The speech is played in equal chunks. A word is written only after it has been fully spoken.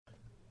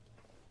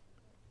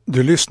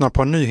Du lyssnar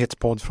på en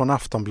nyhetspodd från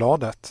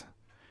Aftonbladet.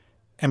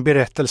 En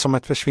berättelse om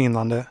ett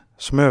försvinnande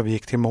som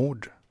övergick till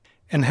mord.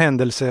 En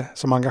händelse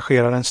som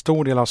engagerar en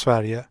stor del av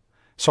Sverige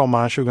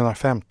sommaren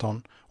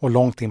 2015 och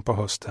långt in på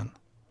hösten.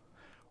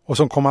 Och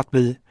som kommer att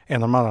bli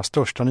en av de allra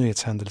största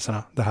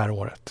nyhetshändelserna det här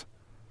året.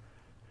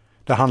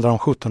 Det handlar om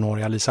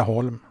 17-åriga Lisa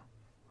Holm.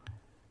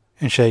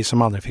 En tjej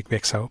som aldrig fick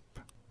växa upp.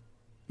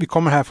 Vi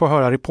kommer här få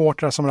höra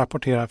reportrar som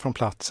rapporterar från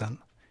platsen.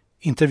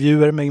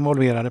 Intervjuer med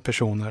involverade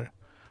personer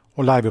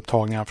och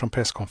liveupptagningar från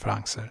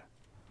presskonferenser.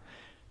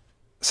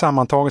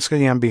 Sammantaget ska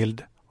ge en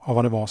bild av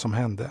vad det var som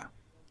hände.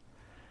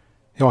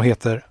 Jag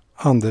heter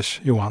Anders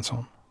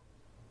Johansson.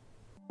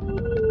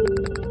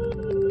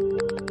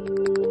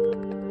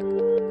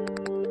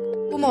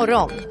 God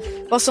morgon.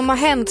 Vad som har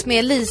hänt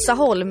med Lisa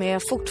Holm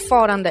är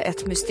fortfarande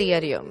ett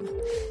mysterium.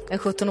 Den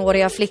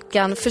 17-åriga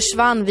flickan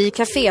försvann vid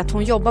kaféet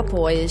hon jobbar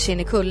på i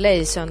Kinnekulle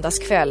i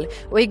söndagskväll.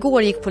 Och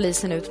igår gick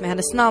polisen ut med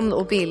hennes namn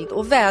och bild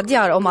och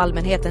vädjar om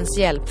allmänhetens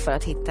hjälp för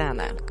att hitta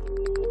henne.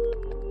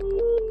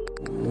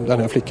 Den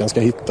här flickan ska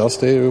hittas,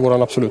 det är ju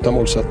vår absoluta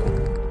målsättning.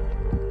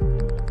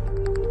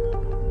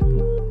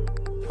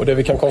 Och det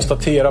vi kan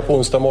konstatera på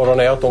onsdag morgon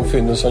är att de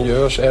fynden som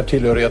görs är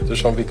tillhörigheter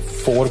som vi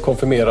får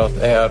konfirmerat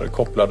är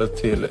kopplade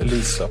till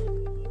Lisa.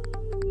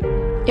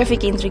 Jag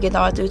fick intrycket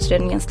av att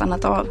utredningen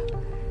stannat av.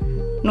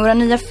 Några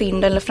nya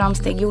fynd eller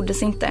framsteg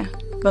gjordes inte,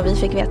 vad vi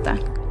fick veta.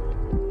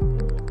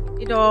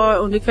 Idag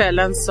under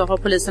kvällen så har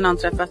polisen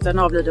anträffat en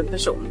avliden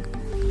person.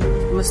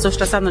 Med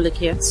största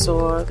sannolikhet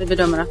så vi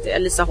bedömer att det är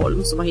Lisa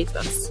Holm som har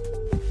hittats.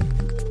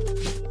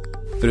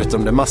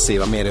 Förutom det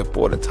massiva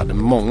medieuppbådet hade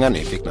många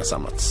nyfikna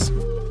samlats.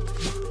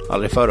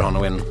 Aldrig förr har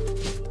nog en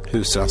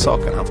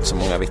husrannsakan haft så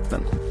många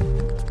vittnen.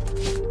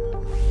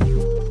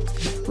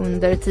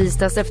 Under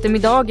tisdags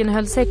eftermiddagen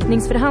hölls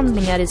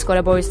häktningsförhandlingar i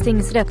Skaraborgs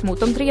tingsrätt mot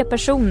de 3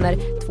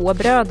 personer, 2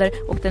 bröder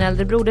och den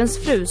äldre broderns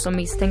fru som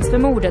misstänks för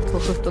mordet på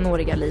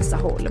 17-åriga Lisa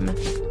Holm.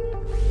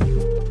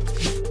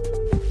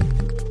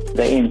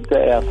 Det inte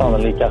är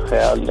sannolika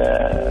skäl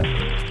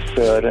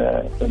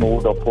för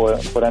mord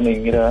på den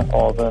yngre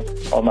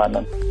av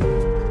männen.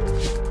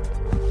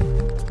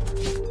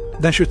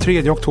 Den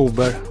 23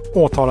 oktober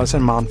åtalades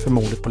en man för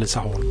mordet på Lisa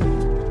Holm.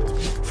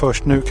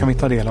 Först nu kan vi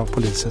ta del av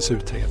polisens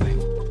utredning.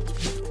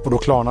 Och då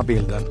klarnar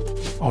bilden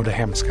av det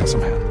hemska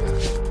som hände.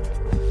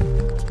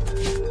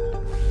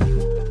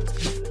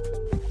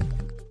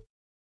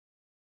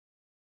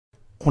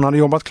 Hon hade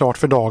jobbat klart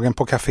för dagen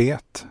på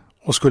kaféet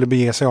och skulle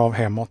bege sig av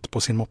hemåt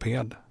på sin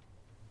moped.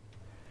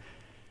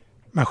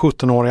 Men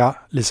 17-åriga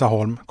Lisa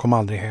Holm kom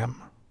aldrig hem.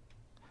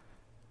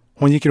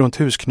 Hon gick runt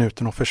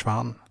husknuten och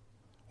försvann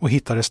och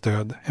hittade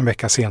stöd en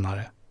vecka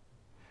senare.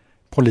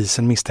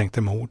 Polisen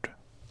misstänkte mord.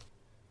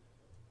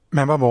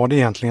 Men vad var det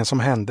egentligen som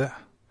hände?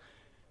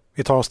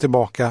 Vi tar oss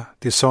tillbaka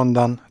till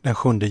söndagen den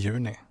 7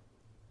 juni.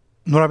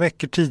 Några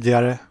veckor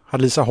tidigare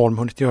hade Lisa Holm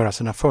hunnit göra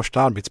sina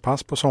första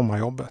arbetspass på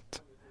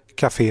sommarjobbet.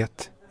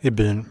 Kaféet i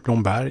byn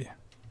Blomberg.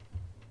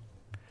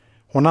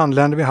 Hon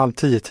anlände vid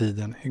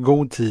 9:30 i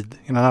god tid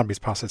innan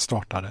arbetspasset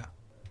startade.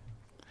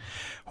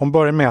 Hon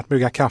började med att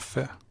brygga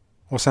kaffe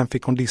och sen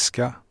fick hon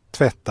diska,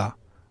 tvätta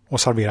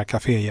och servera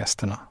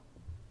kafégästerna.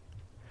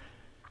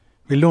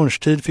 Vid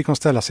lunchtid fick hon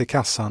ställa sig i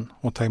kassan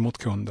och ta emot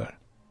kunder.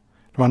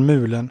 Det var en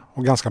mulen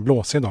och ganska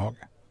blåsig dag.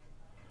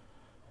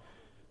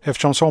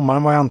 Eftersom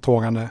sommaren var i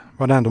antågande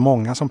var det ändå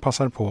många som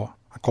passade på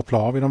att koppla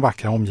av i de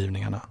vackra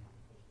omgivningarna.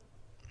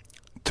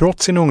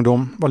 Trots sin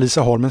ungdom var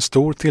Lisa Holm en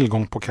stor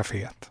tillgång på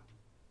kaféet.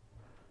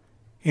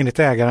 Enligt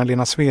ägaren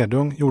Lena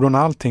Svedung gjorde hon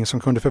allting som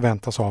kunde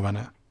förväntas av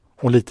henne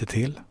och lite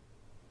till.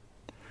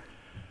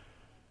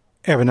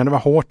 Även när det var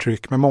hårt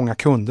tryck med många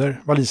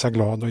kunder var Lisa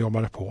glad och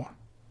jobbade på.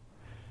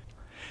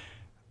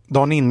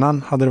 Dagen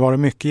innan hade det varit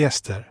mycket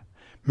gäster.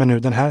 Men nu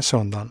den här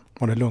söndagen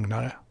var det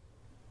lugnare.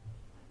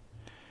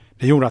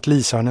 Det gjorde att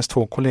Lisa och hennes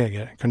 2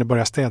 kollegor kunde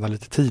börja städa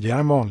lite tidigare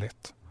än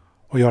vanligt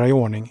och göra i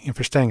ordning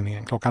inför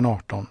stängningen klockan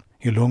 18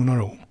 i lugn och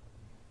ro.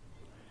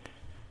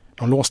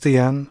 De låste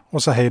igen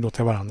och sa hej då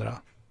till varandra.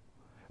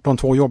 De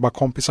 2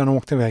 jobbarkompisarna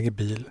åkte iväg i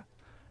bil.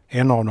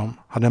 En av dem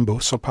hade en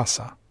buss att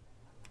passa.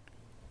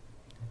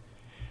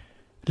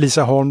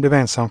 Lisa Holm blev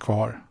ensam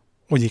kvar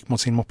och gick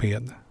mot sin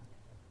moped.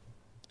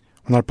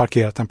 Hon hade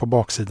parkerat den på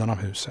baksidan av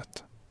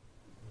huset.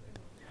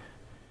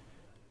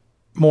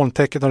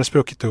 Molntäcket hade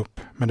spruckit upp,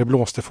 men det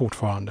blåste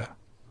fortfarande.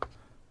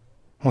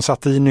 Hon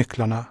satte i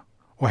nycklarna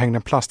och hängde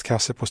en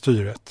plastkasse på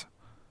styret.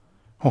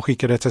 Hon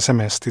skickade ett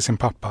sms till sin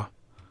pappa.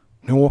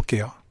 Nu åker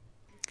jag.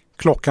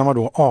 Klockan var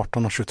då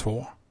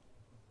 18:22.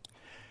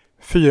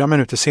 4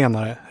 minuter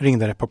senare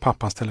ringde det på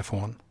pappans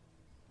telefon.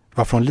 Det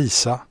var från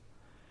Lisa,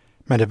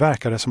 men det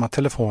verkade som att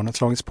telefonen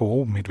slagits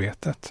på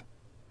omedvetet.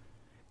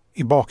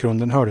 I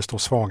bakgrunden hördes då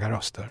svaga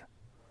röster.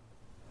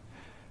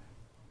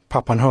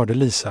 Pappan hörde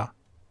Lisa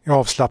i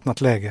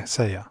avslappnat läge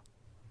säga: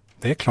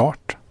 det är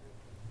klart.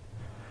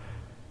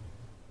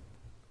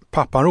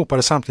 Pappan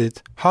ropade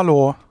samtidigt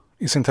hallå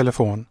i sin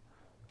telefon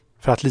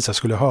för att Lisa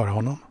skulle höra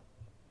honom.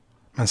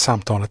 Men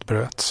samtalet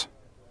bröts.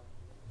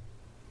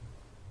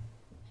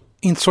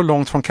 Inte så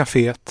långt från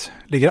kaféet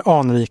ligger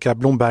anrika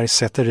Blombergs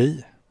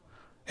säteri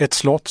Ett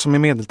slott som i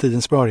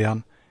medeltidens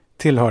början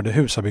tillhörde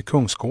Husaby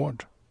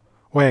kungsgård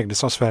och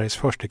ägdes av Sveriges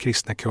första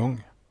kristne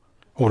kung,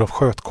 Olof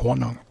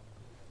Skötkonung.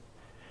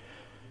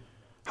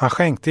 Han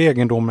skänkte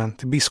egendomen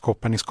till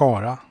biskopen i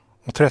Skara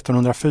och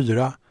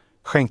 1304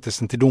 skänktes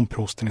den till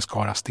domprosten i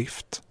Skara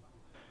stift.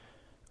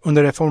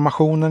 Under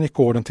reformationen gick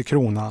gården till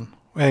kronan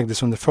och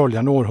ägdes under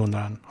följande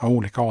århundraden av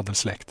olika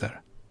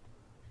adelssläkter.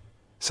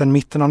 Sedan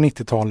mitten av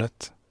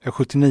 90-talet är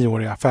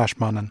 79-åriga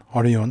affärsmannen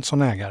Arne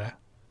Jönsson ägare.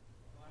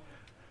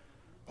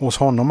 Hos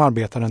honom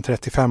arbetar en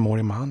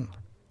 35-årig man,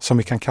 som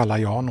vi kan kalla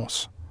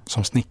Janos,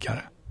 som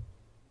snickare.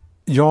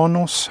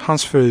 Janos,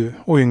 hans fru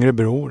och yngre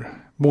bror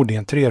bodde i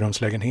en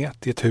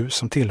 3-rumslägenhet i ett hus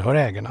som tillhör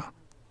ägarna.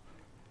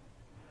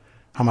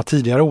 Han var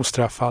tidigare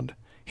ostraffad,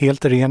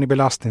 helt ren i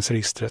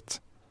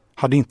belastningsregistret,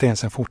 hade inte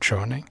ens en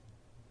fortkörning.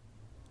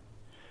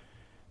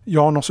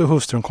 Janos och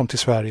hustrun kom till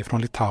Sverige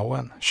från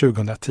Litauen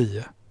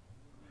 2010.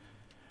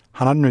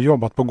 Han hade nu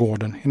jobbat på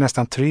gården i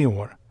nästan 3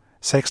 år,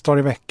 6 dagar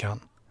i veckan,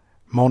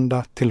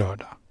 måndag till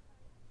lördag.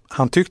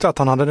 Han tyckte att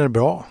han hade det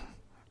bra,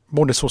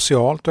 både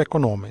socialt och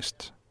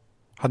ekonomiskt.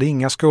 Hade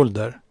inga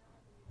skulder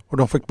och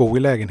de fick bo i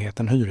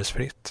lägenheten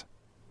hyresfritt.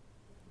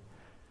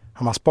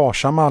 Han var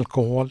sparsam med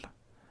alkohol,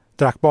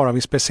 drack bara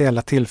vid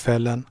speciella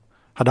tillfällen,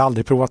 hade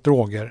aldrig provat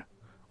droger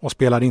och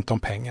spelade inte om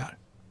pengar.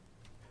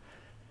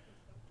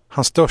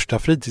 Hans största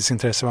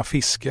fritidsintresse var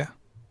fiske,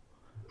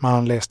 men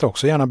han läste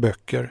också gärna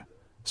böcker,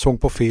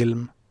 såg på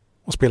film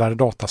och spelade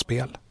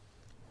dataspel.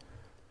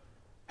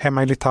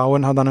 Hemma i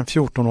Litauen hade han en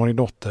 14-årig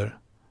dotter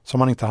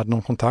som han inte hade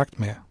någon kontakt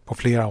med på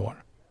flera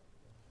år.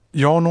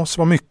 Janos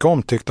var mycket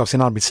omtyckt av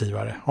sin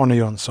arbetsgivare, Arne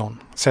Jönsson,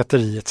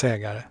 säteriets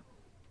ägare.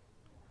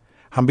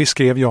 Han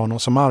beskrev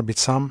Janos som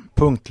arbetsam,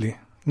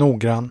 punktlig,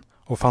 noggrann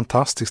och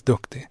fantastiskt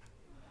duktig.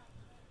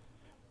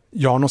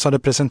 Janos hade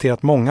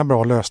presenterat många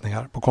bra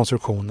lösningar på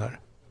konstruktioner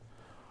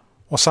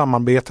och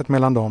samarbetet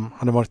mellan dem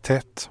hade varit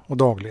tätt och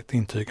dagligt,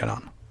 intygade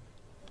han.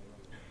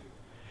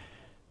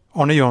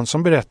 Arne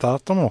Jönsson berättade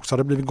att de också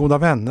hade blivit goda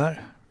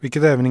vänner,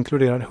 vilket även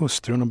inkluderade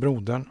hustrun och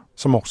brodern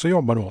som också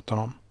jobbade åt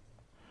honom.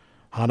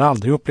 Han hade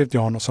aldrig upplevt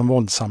Janos som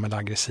våldsam eller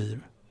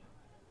aggressiv.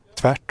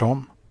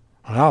 Tvärtom,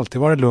 han hade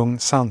alltid varit lugn,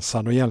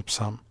 sansad och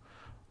hjälpsam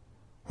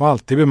och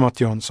alltid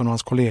bemött Jönsson och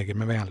hans kollegor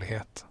med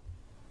vänlighet.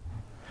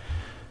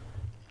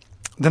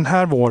 Den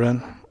här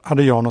våren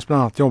hade Janos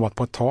bland annat jobbat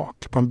på ett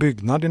tak på en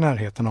byggnad i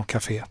närheten av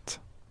kaféet.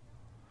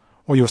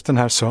 Och just den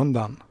här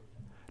söndagen,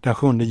 den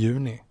 7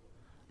 juni,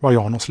 var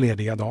Janos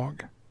lediga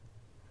dag.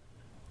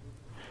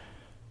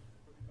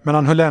 Men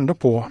han höll ändå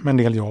på med en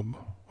del jobb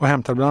och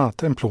hämtade bland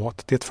annat en plåt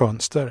till ett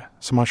fönster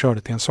som han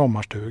körde till en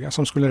sommarstuga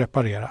som skulle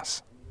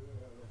repareras.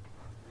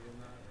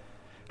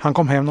 Han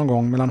kom hem någon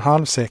gång mellan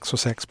 5:30 och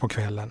 6 på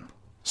kvällen,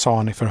 sa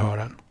han i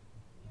förhören.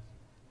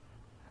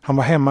 Han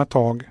var hemma ett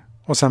tag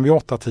och sen vid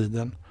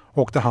 8-tiden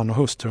åkte han och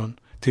hustrun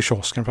till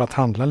kiosken för att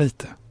handla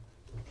lite.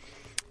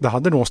 Det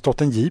hade då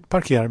stått en jeep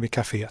parkerad vid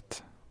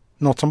kaféet,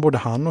 något som både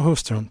han och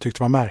hustrun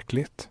tyckte var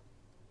märkligt,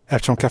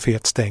 eftersom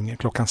kaféet stänger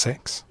klockan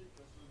 6.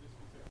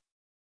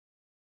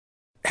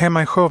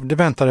 Hemma i Skövde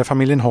väntade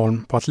familjen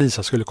Holm på att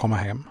Lisa skulle komma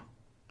hem.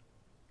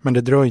 Men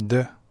det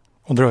dröjde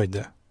och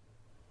dröjde.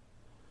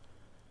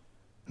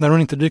 När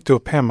hon inte dykt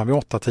upp hemma vid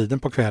 8-tiden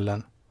på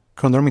kvällen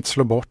kunde de inte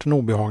slå bort den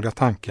obehagliga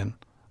tanken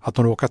att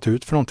hon råkat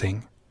ut för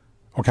någonting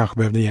och kanske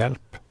behövde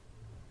hjälp.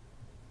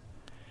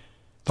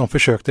 De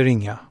försökte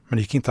ringa, men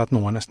det gick inte att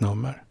nå hennes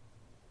nummer.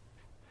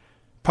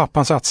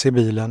 Pappan satt sig i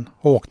bilen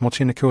och åkte mot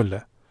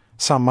Kinnekulle,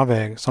 samma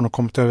väg som de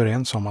kommit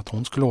överens om att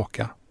hon skulle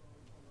åka.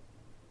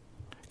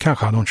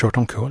 Kanske hade hon kört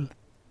omkull.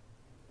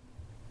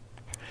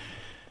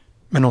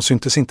 Men hon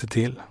syntes inte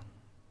till.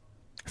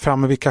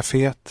 Framme vid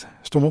kaféet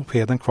stod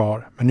mopeden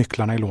kvar med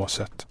nycklarna i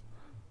låset.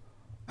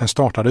 Den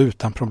startade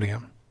utan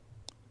problem.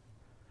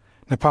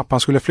 När pappan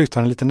skulle flytta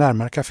den lite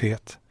närmare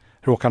kaféet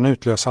råkade han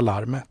utlösa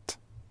larmet.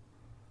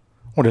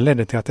 Och det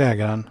ledde till att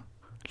ägaren,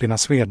 Lena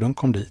Svedung,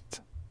 kom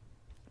dit.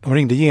 De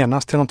ringde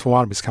genast till de 2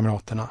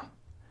 arbetskamraterna,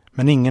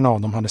 men ingen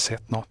av dem hade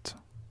sett något.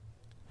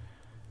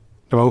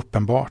 Det var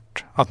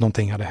uppenbart att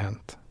någonting hade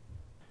hänt.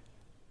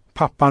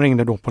 Pappan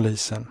ringde då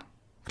polisen.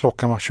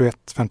 Klockan var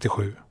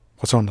 21:57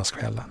 på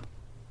söndagskvällen.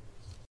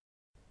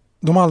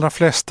 De allra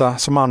flesta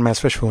som anmäls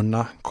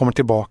försvunna kommer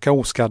tillbaka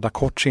oskadda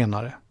kort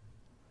senare.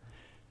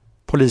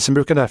 Polisen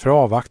brukar därför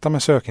avvakta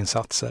med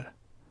sökinsatser.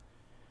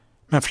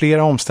 Men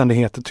flera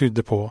omständigheter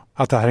tydde på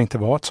att det här inte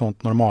var ett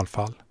sådant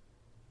normalfall.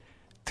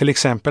 Till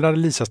exempel hade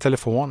Lisas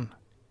telefon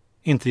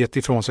inte gett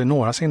ifrån sig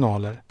några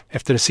signaler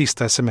efter det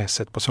sista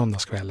sms:et på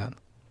söndagskvällen.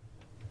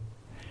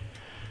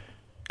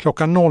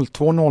 Klockan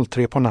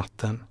 02:03 på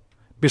natten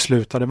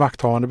beslutade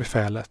vakthavande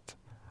befälet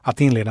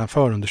att inleda en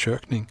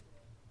förundersökning.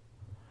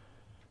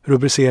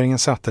 Rubriceringen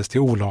sattes till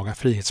olaga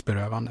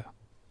frihetsberövande.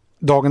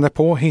 Dagen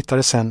därpå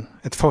hittades sen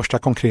ett första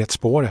konkret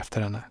spår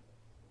efter henne.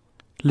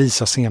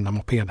 Lisas ena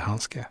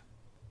mopedhandske.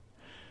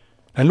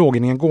 Den låg i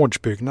en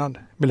gårdsbyggnad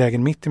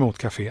belägen mitt emot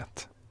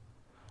kaféet.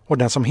 Och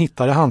den som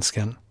hittade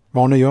handsken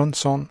var Arne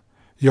Jönsson,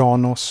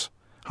 Janos,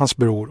 hans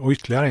bror och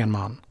ytterligare en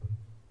man.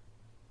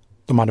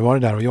 De hade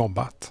varit där och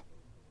jobbat.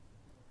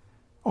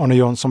 Arne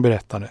Jönsson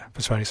berättade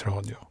för Sveriges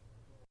Radio.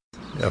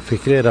 Jag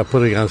fick reda på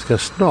det ganska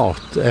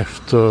snart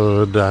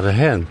efter det hade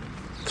hänt.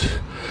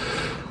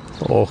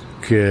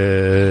 Och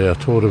jag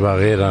tror det var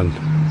redan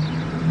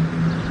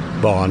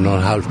bara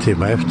någon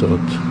halvtimme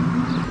efteråt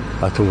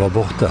att hon var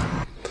borta.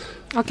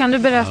 Och kan du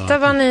berätta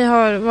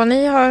vad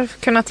ni har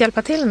kunnat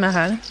hjälpa till med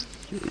här?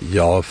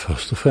 Ja,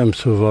 först och främst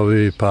så var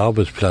vi på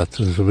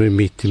arbetsplatsen som är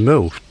mitt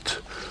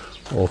emot.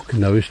 Och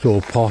när vi står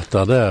och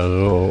pratar där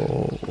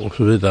och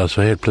så vidare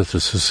så helt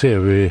plötsligt så ser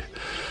vi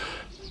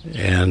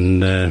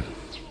en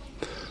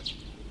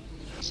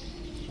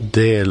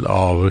del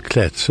av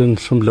klädseln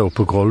som låg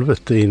på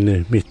golvet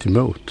in mitt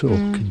emot. Och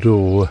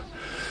då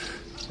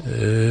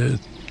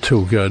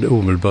tog jag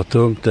omedelbart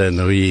upp den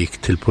och gick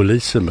till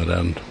polisen med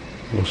den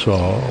och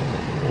sa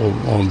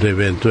om det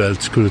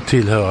eventuellt skulle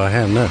tillhöra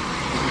henne.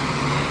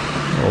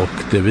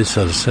 Och det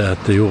visade sig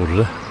att det gjorde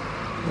det.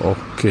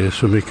 Och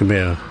så mycket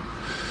mer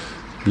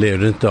blev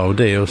det inte av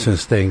det, och sen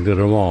stängde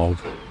de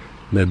av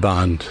med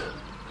band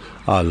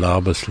alla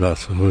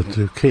arbetsplatser runt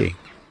omkring.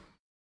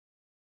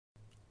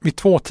 Vid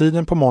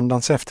 2-tiden på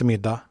måndagens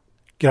eftermiddag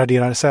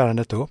graderades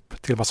ärendet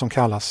upp till vad som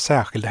kallas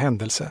särskild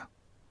händelse.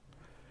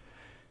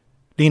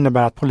 Det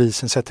innebär att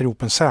polisen sätter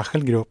ihop en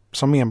särskild grupp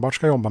som enbart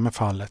ska jobba med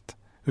fallet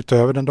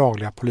utöver den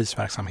dagliga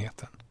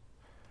polisverksamheten.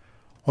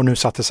 Och nu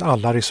sattes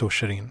alla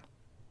resurser in.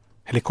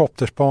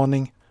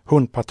 Helikopterspaning,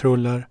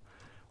 hundpatruller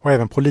och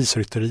även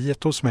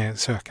polisrytteriet hos med i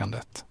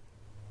sökandet.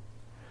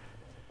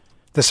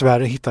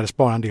 Dessvärre hittades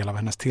bara en del av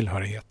hennes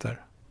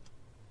tillhörigheter.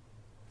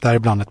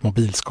 Däribland ett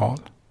mobilskal.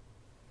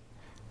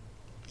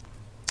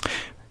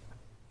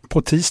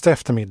 På tisdag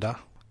eftermiddag,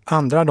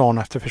 andra dagen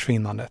efter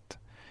försvinnandet,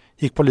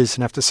 gick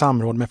polisen efter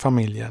samråd med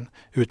familjen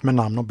ut med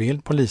namn och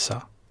bild på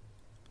Lisa.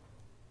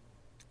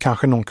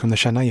 Kanske någon kunde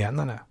känna igen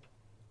henne.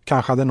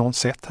 Kanske hade någon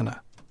sett henne.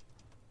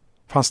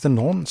 Fanns det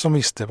någon som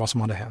visste vad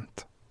som hade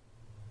hänt?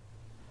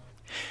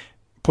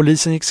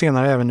 Polisen gick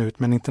senare även ut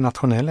med en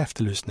internationell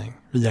efterlysning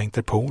via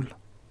Interpol.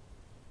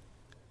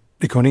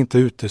 Det kunde inte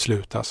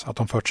uteslutas att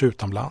de förts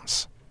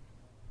utomlands.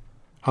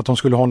 Att de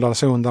skulle hålla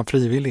sig undan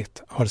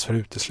frivilligt hölls för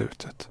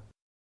uteslutet.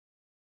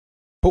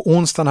 På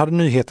onsdagen hade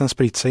nyheten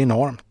spritt sig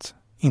enormt,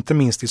 inte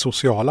minst i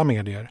sociala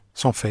medier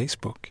som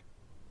Facebook.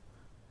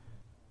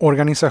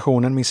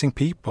 Organisationen Missing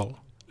People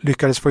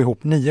lyckades få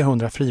ihop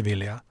 900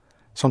 frivilliga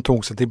som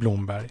tog sig till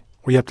Blomberg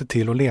och hjälpte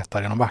till att leta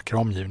i de vackra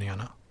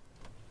omgivningarna.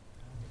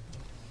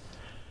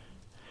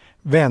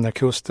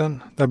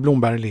 Vänerkusten, där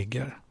Blomberg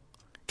ligger,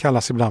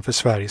 kallas ibland för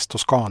Sveriges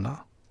Toskana.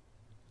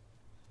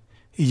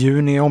 I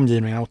juni är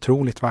omgivningarna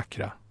otroligt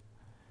vackra.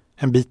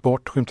 En bit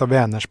bort skymtar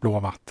Vänerns blå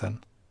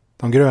vatten.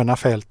 De gröna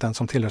fälten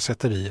som tillhör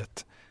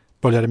sätteriet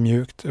böljade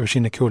mjukt över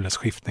Kinnekulles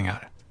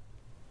skiftningar.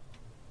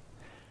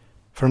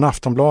 Från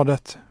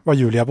Aftonbladet var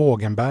Julia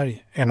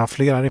Wågenberg en av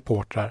flera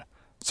reportrar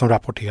som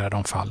rapporterade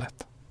om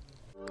fallet.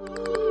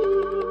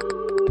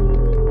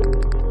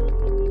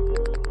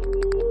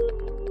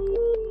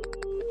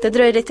 Det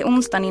dröjde till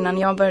onsdagen innan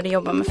jag började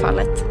jobba med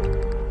fallet.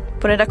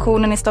 På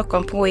redaktionen i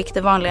Stockholm pågick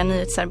det vanliga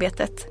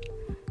nyhetsarbetet.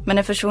 Men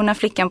den försvunna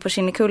flickan på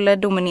Kinnekulle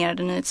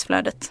dominerade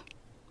nyhetsflödet.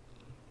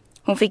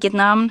 Hon fick ett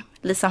namn,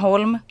 Lisa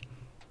Holm.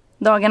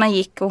 Dagarna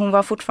gick och hon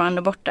var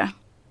fortfarande borta.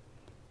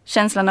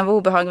 Känslan av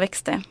obehag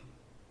växte.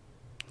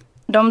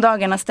 De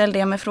dagarna ställde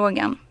jag mig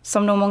frågan,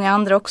 som nog många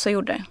andra också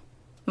gjorde.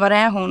 Var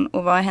är hon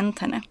och vad har hänt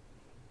henne?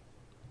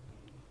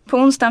 På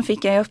onsdagen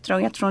fick jag i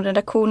uppdrag att från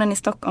redaktionen i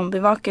Stockholm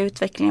bevaka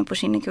utvecklingen på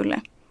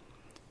Kinnekulle.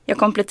 Jag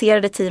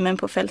kompletterade teamen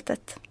på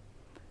fältet.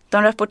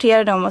 De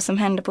rapporterade om vad som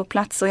hände på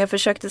plats och jag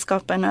försökte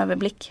skapa en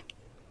överblick.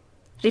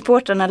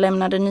 Reporterna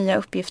lämnade nya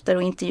uppgifter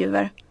och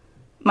intervjuer.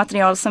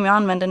 Material som jag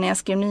använde när jag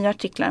skrev nya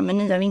artiklar med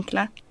nya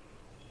vinklar.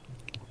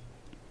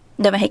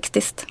 Det var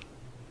hektiskt.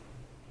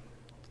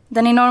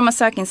 Den enorma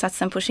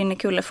sökinsatsen på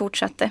Kinnekulle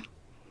fortsatte.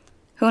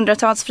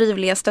 Hundratals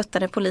frivilliga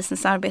stöttade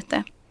polisens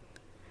arbete.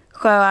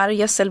 Sjöar,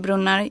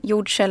 gödselbrunnar,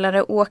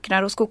 jordkällare,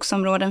 åkrar och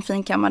skogsområden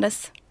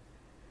finkammades.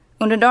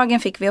 Under dagen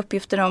fick vi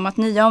uppgifter om att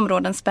nya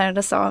områden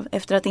spärrades av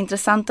efter att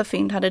intressanta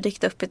fynd hade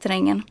dykt upp i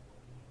terrängen.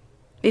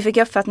 Vi fick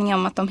uppfattning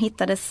om att de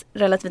hittades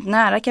relativt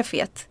nära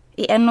kaféet,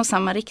 i en och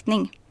samma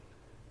riktning.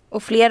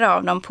 Och flera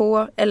av dem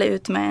på eller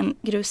ut med en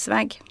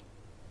grusväg.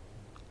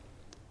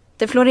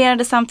 Det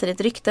florerade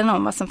samtidigt rykten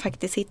om vad som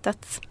faktiskt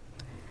hittats.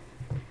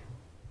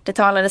 Det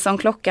talades om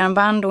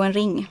klockarmband och en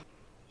ring.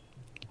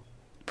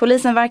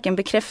 Polisen varken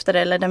bekräftade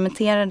eller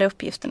dementerade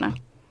uppgifterna.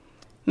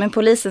 Men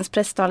polisens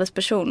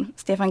presstalesperson,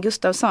 Stefan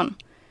Gustafsson,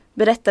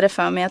 berättade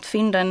för mig att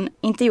fynden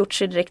inte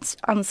gjorts i direkt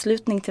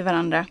anslutning till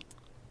varandra,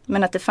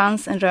 men att det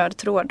fanns en röd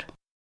tråd.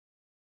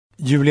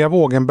 Julia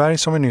Wågenberg,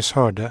 som vi nyss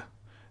hörde,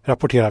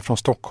 rapporterar från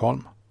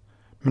Stockholm.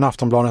 Men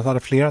Aftonbladet hade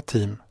flera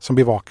team som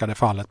bevakade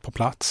fallet på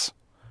plats.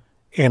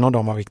 En av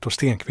dem var Viktor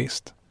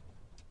Stenqvist.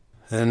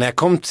 När jag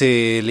kom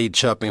till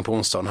Lidköping på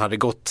onsdagen hade det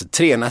gått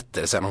 3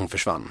 nätter sedan hon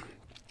försvann.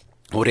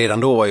 Och redan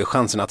då var ju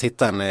chansen att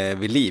hitta henne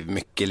vid liv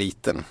mycket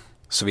liten,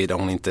 såvida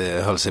hon inte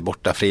höll sig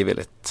borta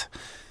frivilligt.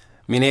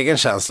 Min egen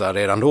känsla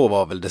redan då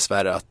var väl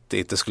dessvärre att det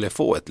inte skulle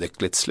få ett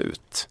lyckligt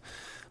slut.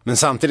 Men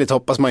samtidigt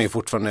hoppas man ju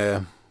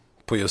fortfarande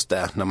på just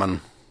det när man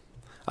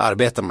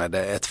arbetar med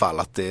ett fall,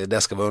 att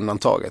det ska vara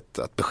undantaget,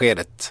 att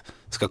beskedet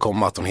ska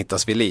komma att hon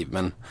hittas vid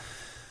liv.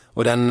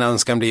 Och den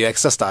önskan blir ju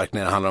extra stark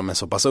när det handlar om en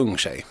så pass ung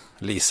tjej.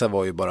 Lisa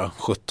var ju bara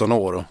 17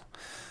 år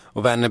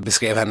och vänner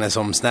beskrev henne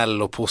som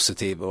snäll och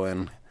positiv och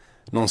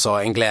någon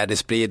sa en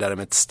glädjespridare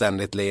med ett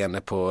ständigt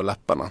leende på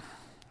läpparna.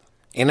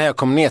 Innan jag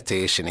kom ner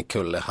till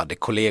Kinnekulle hade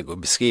kollegor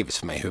beskrivit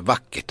för mig hur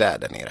vackert det är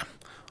där nere.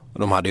 Och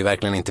de hade ju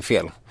verkligen inte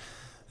fel.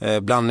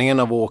 Blandningen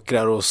av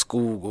åkrar och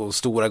skog och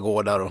stora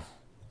gårdar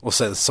och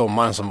sen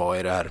sommaren som var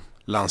i det här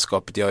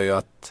landskapet gör ju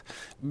att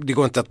det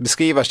går inte att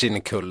beskriva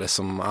Kinnekulle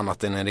som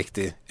annat än en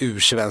riktig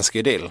ursvensk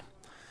idyll.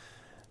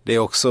 Det är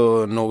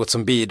också något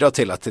som bidrar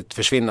till att ett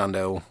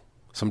försvinnande och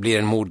som blir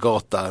en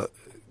mordgata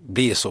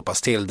blir så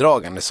pass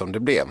tilldragande som det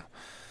blev.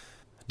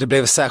 Det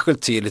blev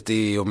särskilt tydligt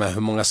i och med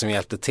hur många som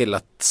hjälpte till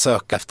att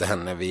söka efter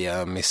henne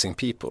via Missing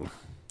People.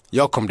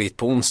 Jag kom dit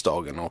på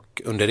onsdagen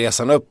och under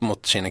resan upp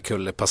mot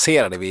Kinnekulle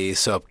passerade vi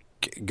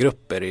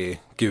sökgrupper i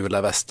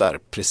gula västar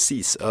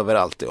precis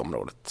överallt i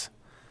området.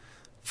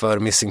 För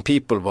Missing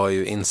People var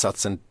ju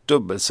insatsen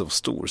dubbelt så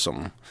stor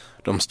som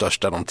de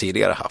största de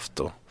tidigare haft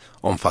och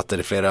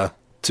omfattade flera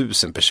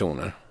tusen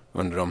personer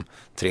under de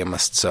 3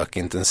 mest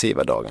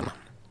sökintensiva dagarna.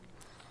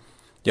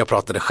 Jag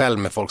pratade själv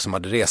med folk som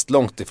hade rest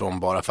långt ifrån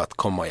bara för att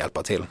komma och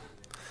hjälpa till.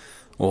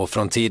 Och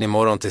från tidig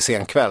morgon till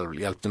sen kväll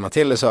hjälpte man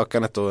till i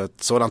sökandet och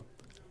ett sådant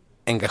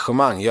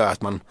engagemang gör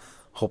att man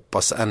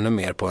hoppas ännu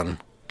mer på en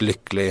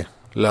lycklig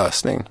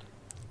lösning.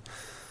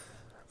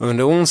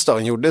 Under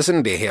onsdagen gjordes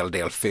en hel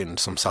del fynd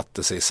som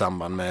satte sig i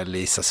samband med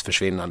Lisas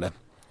försvinnande.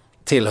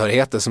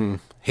 Tillhörigheter som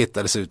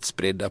hittades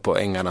utspridda på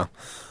ängarna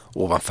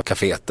ovanför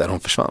kaféet där hon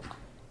försvann.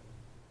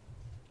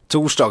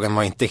 Torsdagen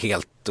var inte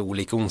helt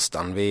olik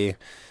onsdagen.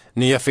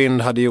 Nya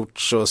fynd hade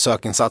gjorts och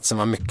sökinsatsen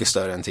var mycket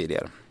större än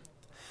tidigare.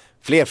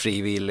 Fler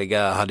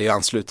frivilliga hade ju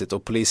anslutit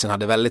och polisen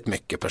hade väldigt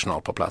mycket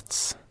personal på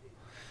plats.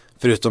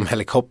 Förutom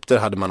helikopter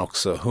hade man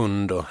också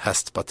hund- och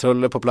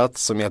hästpatruller på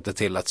plats som hjälpte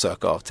till att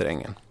söka av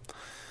terrängen.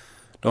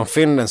 De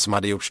fynden som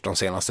hade gjorts de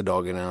senaste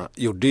dagarna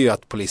gjorde ju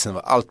att polisen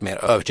var allt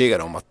mer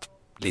övertygad om att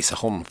Lisa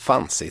Holm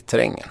fanns i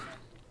terrängen.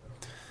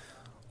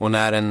 Och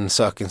när en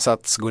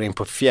sökinsats går in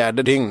på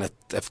 4:e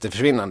dygnet efter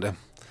försvinnande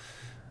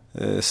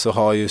så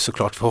har ju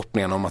såklart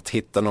förhoppningen om att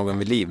hitta någon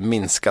vid liv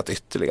minskat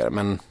ytterligare.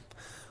 Men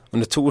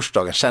under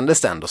torsdagen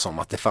kändes det ändå som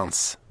att det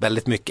fanns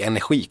väldigt mycket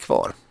energi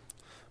kvar.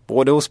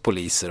 Både hos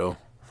poliser och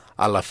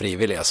alla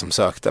frivilliga som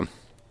sökte.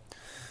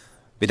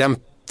 Vid den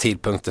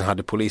tidpunkten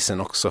hade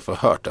polisen också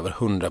förhört över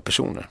 100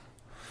 personer.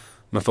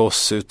 Men för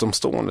oss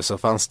utomstående så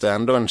fanns det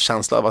ändå en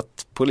känsla av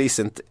att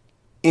polisen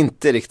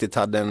inte riktigt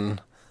hade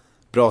en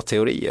bra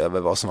teori över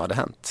vad som hade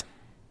hänt.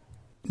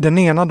 Den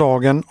ena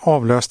dagen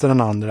avlöste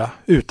den andra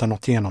utan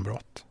något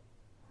genombrott.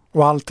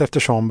 Och allt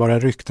eftersom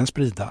började rykten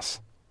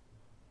spridas.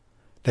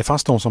 Det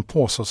fanns de som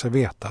påstod sig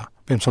veta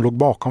vem som låg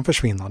bakom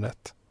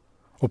försvinnandet.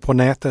 Och på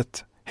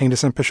nätet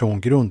hängdes en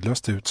person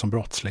grundlöst ut som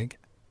brottslig.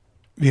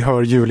 Vi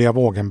hör Julia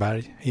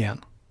Wågenberg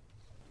igen.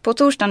 På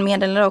torsdagen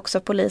meddelade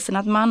också polisen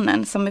att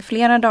mannen som i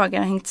flera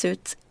dagar hängts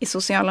ut i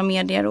sociala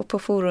medier och på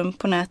forum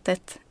på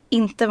nätet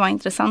inte var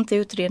intressant i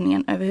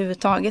utredningen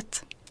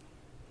överhuvudtaget.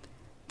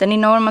 Den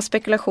enorma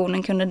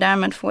spekulationen kunde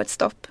därmed få ett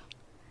stopp.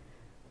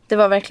 Det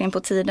var verkligen på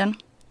tiden.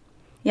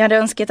 Jag hade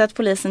önskat att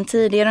polisen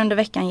tidigare under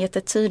veckan gett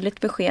ett tydligt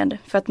besked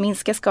för att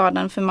minska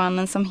skadan för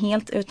mannen som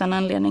helt utan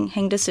anledning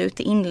hängdes ut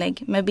i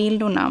inlägg med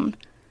bild och namn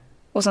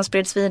och som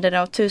spreds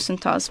vidare av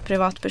tusentals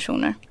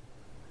privatpersoner.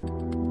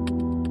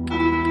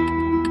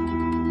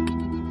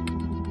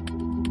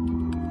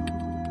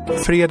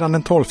 Fredagen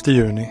den 12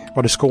 juni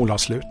var det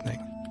skolavslutning.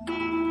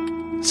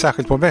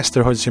 Särskilt på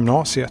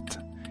Västerhöjdsgymnasiet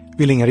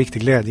ville ingen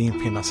riktig glädje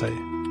infinna sig,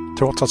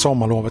 trots att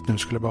sommarlovet nu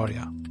skulle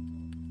börja.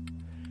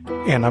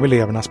 En av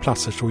elevernas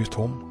platser stod ju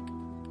tom.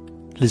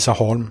 Lisa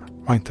Holm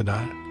var inte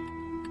där.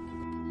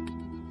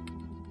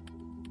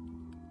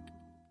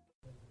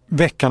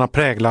 Veckan har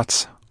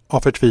präglats av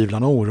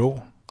förtvivlan och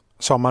oro,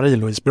 sa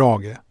Marie-Louise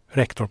Brage,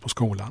 rektor på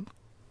skolan.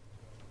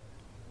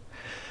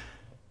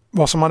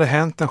 Vad som hade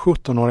hänt den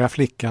 17-åriga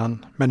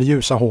flickan med det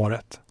ljusa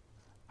håret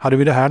hade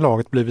vid det här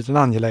laget blivit en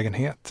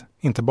angelägenhet,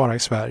 inte bara i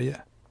Sverige.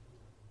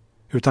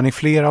 Utan i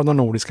flera av de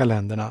nordiska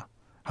länderna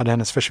hade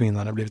hennes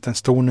försvinnande blivit en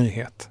stor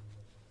nyhet.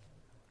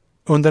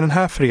 Under den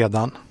här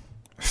fredagen,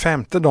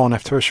 5:e dagen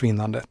efter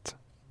försvinnandet,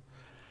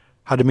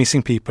 hade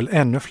Missing People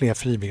ännu fler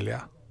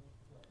frivilliga.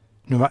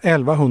 Nu var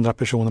 1100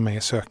 personer med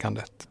i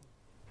sökandet.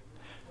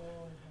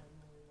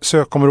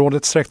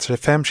 Sökområdet sträckte sig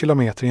 5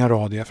 kilometer i en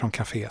radie från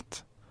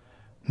kaféet.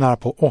 Nära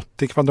på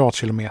 80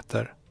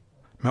 kvadratkilometer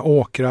med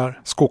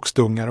åkrar,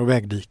 skogsdungar och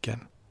vägdiken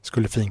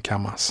skulle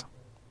finkammas.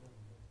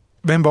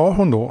 Vem var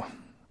hon då?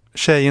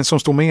 Tjejen som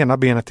stod med ena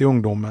benet i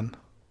ungdomen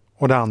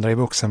och det andra i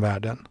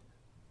vuxenvärlden.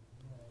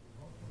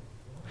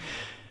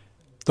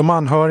 De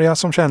anhöriga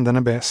som kände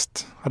henne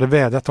bäst hade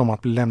vädjat om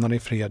att bli lämnade i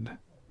fred,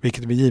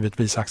 vilket vi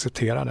givetvis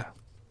accepterade.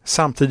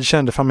 Samtidigt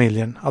kände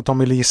familjen att de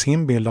ville ge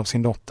sin bild av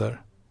sin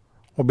dotter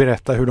och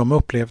berätta hur de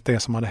upplevt det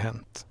som hade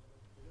hänt.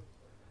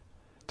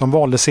 De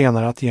valde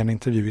senare att ge en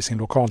intervju i sin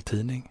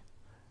lokaltidning,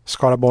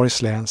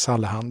 Skaraborgs läns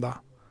Allehanda,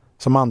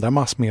 som andra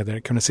massmedier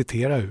kunde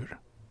citera ur.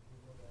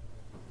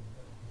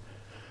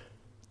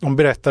 De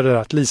berättade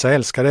att Lisa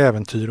älskade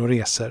äventyr och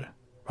resor,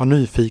 var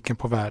nyfiken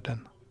på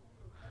världen.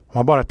 Hon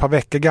var bara ett par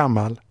veckor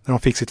gammal när hon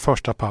fick sitt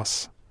första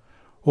pass,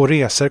 och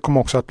resor kom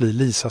också att bli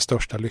Lisas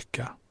största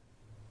lycka.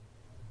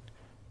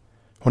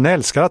 Hon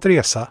älskar att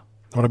resa,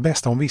 det var det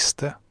bästa hon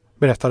visste,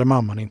 berättade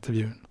mamman i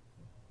intervjun.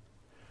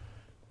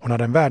 Hon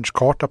hade en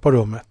världskarta på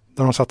rummet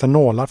där hon satte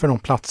nålar för de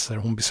platser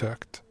hon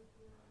besökt.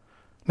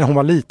 När hon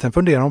var liten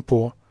funderade hon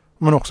på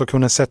om hon också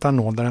kunde sätta en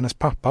nål där hennes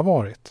pappa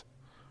varit.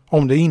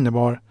 Om det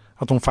innebar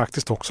att hon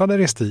faktiskt också hade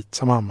rest dit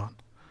som mamman,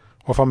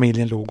 och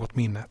familjen log åt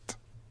minnet.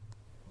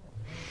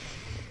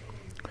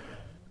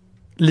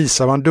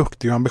 Lisa var en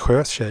duktig och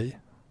ambitiös tjej.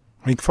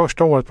 Hon gick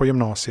första året på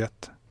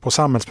gymnasiet, på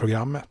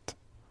samhällsprogrammet,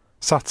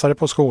 satsade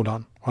på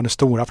skolan och hade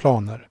stora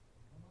planer.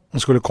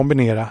 Hon skulle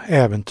kombinera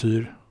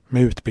äventyr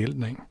med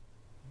utbildning.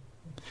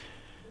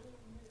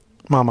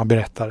 Mamma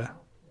berättade.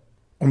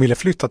 Hon ville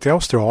flytta till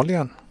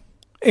Australien,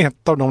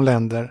 ett av de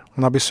länder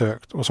hon har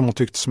besökt och som hon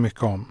tyckte så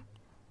mycket om,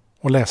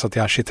 och läsa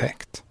till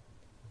arkitekt.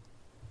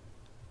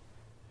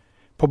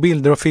 På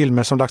bilder och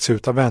filmer som lagts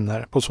ut av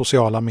vänner på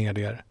sociala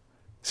medier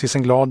ses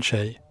en glad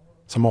tjej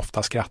som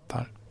ofta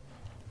skrattar.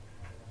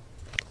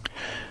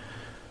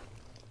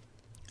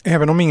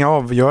 Även om inga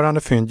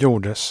avgörande fynd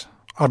gjordes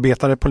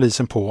arbetade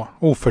polisen på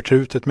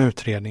oförtrutet med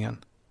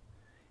utredningen.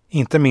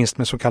 Inte minst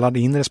med så kallade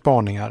inre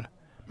spaningar,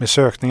 med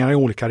sökningar i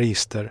olika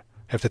register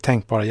efter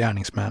tänkbara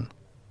gärningsmän.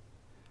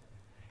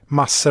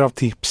 Massor av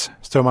tips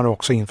strömmade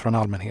också in från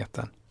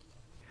allmänheten.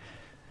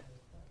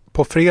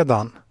 På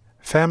fredagen,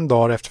 5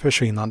 dagar efter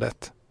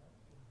försvinnandet,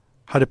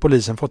 hade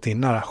polisen fått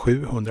in nära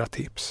 700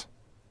 tips.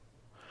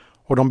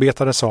 Och de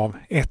betades av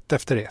ett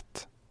efter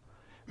ett.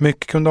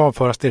 Mycket kunde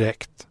avföras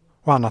direkt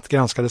och annat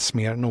granskades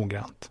mer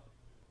noggrant.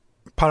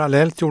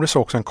 Parallellt gjordes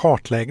också en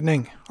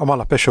kartläggning av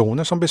alla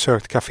personer som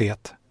besökt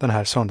kaféet den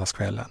här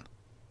söndagskvällen.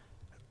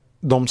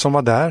 De som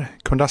var där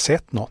kunde ha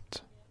sett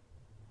något.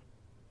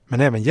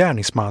 Men även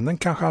gärningsmannen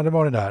kanske hade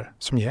varit där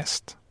som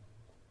gäst.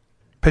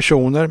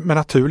 Personer med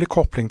naturlig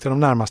koppling till de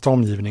närmaste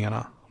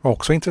omgivningarna var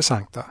också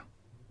intressanta.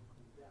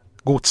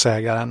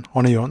 Godsägaren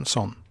Arne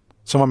Jönsson,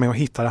 som var med och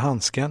hittade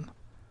handsken,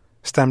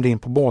 stämde in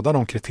på båda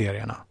de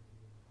kriterierna.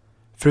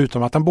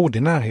 Förutom att han bodde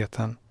i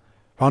närheten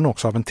var han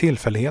också av en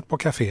tillfällighet på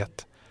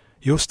kaféet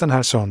just den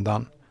här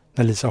söndagen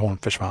när Lisa Holm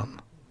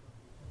försvann.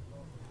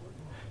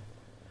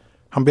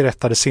 Han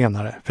berättade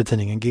senare för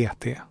tidningen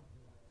GT.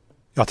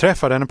 Jag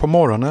träffade henne på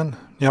morgonen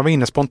när jag var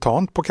inne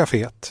spontant på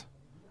kaféet.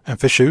 En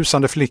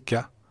förtjusande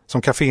flicka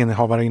som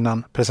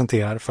kaféinnehavarinnnan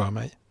presenterade för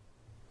mig.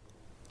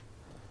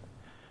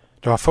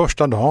 Det var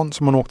första dagen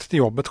som hon åkte till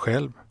jobbet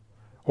själv,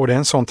 och det är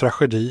en sån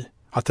tragedi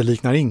att det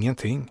liknar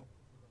ingenting.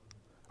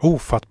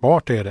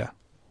 Ofattbart är det,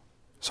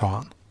 sa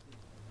han.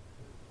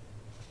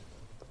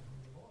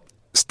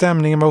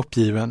 Stämningen var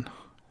uppgiven.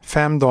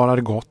 5 dagar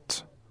hade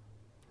gått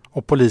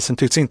och polisen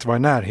tycks inte vara i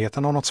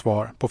närheten av något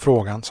svar på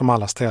frågan som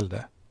alla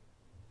ställde.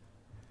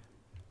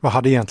 Vad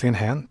hade egentligen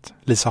hänt,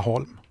 Lisa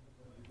Holm?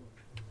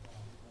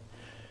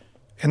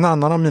 En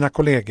annan av mina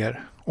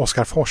kollegor,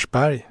 Oskar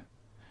Forsberg,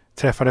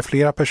 träffade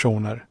flera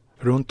personer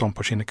runt om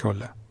på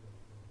Kinnekulle.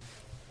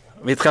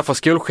 Vi träffar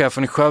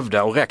skolchefen i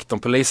Skövde och rektorn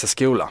på Lisas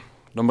skola.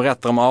 De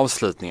berättar om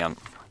avslutningen,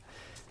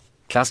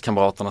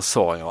 klasskamraternas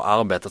sorg och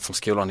arbetet som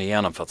skolan har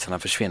genomfört sedan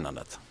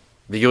försvinnandet.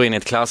 Vi går in i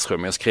ett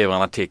klassrum och jag skriver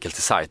en artikel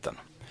till sajten.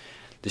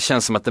 Det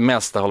känns som att det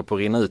mesta håller på att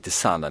rinna ut i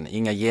sanden.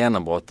 Inga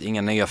genombrott,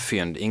 inga nya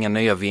fynd, inga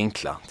nya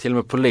vinklar. Till och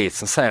med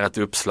polisen säger att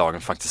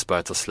uppslagen faktiskt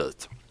börjar ta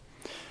slut.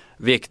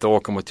 Viktor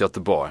åker mot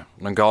Göteborg.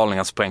 Någon galning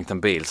har sprängt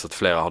en bil så att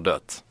flera har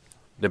dött.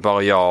 Det är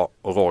bara jag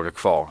och Roger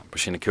kvar på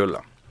Kinnekulle.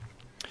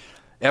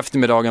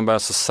 Eftermiddagen börjar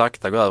så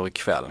sakta gå över i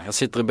kväll. Jag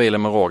sitter i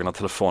bilen med Roger när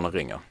telefonen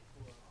ringer.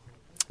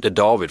 Det är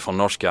David från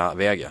norska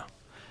VG.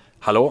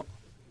 Hallå?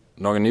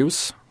 Någon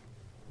news?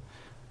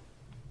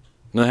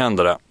 Nu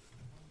händer det.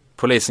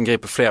 Polisen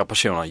griper flera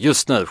personer.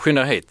 Just nu,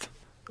 skynda hit.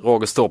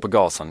 Roger står på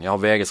gasen. Jag har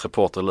VGs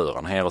reporter i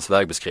luren. Här hos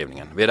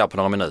vägbeskrivningen. Vi är där på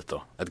några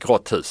minuter. Ett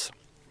grått hus.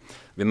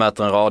 Vi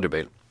möter en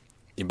radiobil.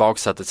 I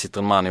baksätet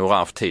sitter en man i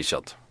orange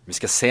t-shirt. Vi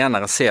ska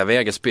senare se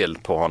VGs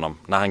bild på honom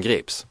när han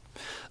grips.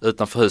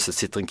 Utanför huset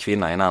sitter en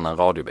kvinna i en annan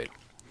radiobil.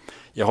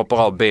 Jag hoppar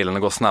av bilen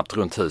och går snabbt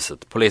runt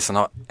huset. Polisen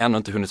har ännu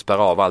inte hunnit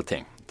spärra av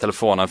allting.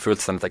 Telefonen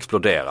fullständigt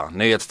exploderar.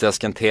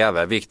 Nyhetsdesken,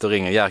 TV, Viktor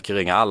ringer, Jerker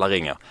ringer, alla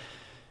ringer.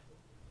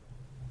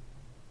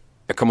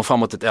 Jag kommer fram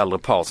mot ett äldre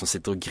par som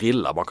sitter och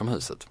grillar bakom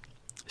huset.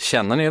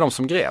 Känner ni de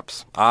som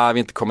greps? Jag vill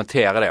inte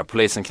kommentera det.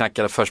 Polisen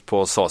knackade först på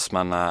oss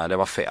men det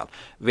var fel.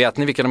 Vet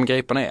ni vilka de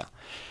griparna är?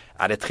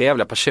 Det är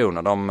trevliga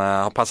personer. De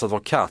har passat vår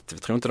katt. Vi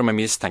tror inte de är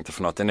misstänkta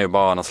för något. Det är nu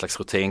bara någon slags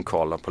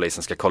rutinkoll och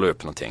polisen ska kolla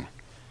upp någonting.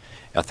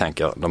 Jag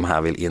tänker, de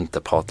här vill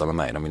inte prata med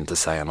mig. De vill inte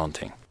säga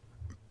någonting.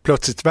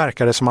 Plötsligt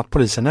verkar det som att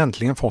polisen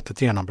äntligen fått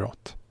ett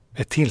genombrott.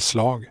 Ett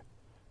tillslag.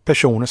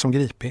 Personer som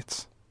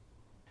gripits.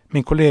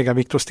 Min kollega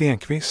Viktor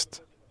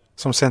Stenqvist,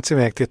 som sänds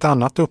iväg till ett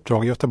annat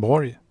uppdrag i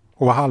Göteborg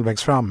och var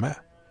halvvägs framme,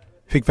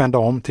 fick vända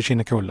om till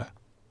Kinnekulle.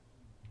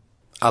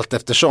 Allt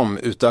eftersom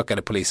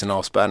utökade polisen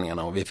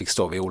avspärrningarna och vi fick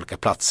stå vid olika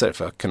platser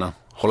för att kunna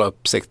hålla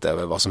uppsikt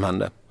över vad som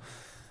hände.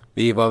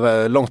 Vi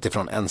var långt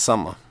ifrån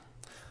ensamma.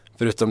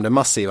 Förutom det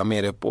massiva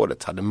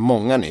medieuppbådet hade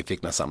många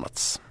nyfikna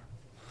samlats.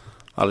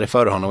 Aldrig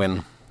förr har nog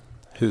en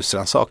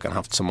husrannsakan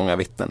haft så många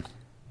vittnen.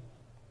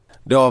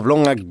 Det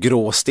avlånga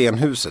grå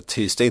stenhuset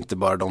hyste inte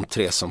bara de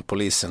 3 som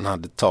polisen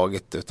hade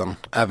tagit utan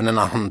även en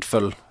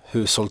handfull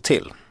hushåll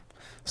till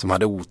som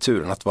hade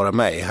oturen att vara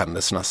med i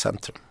händelsernas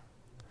centrum.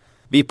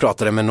 Vi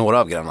pratade med några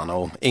av grannarna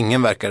och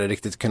ingen verkade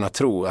riktigt kunna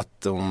tro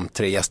att de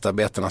 3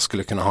 gästarbetarna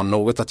skulle kunna ha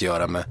något att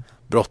göra med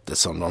brottet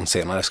som de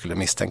senare skulle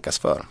misstänkas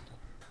för.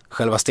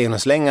 Själva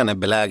stenhuslängan är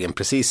belägen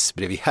precis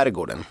bredvid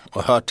herrgården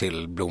och hör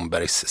till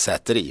Blombergs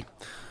säteri.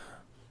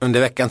 Under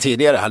veckan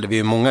tidigare hade vi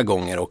ju många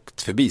gånger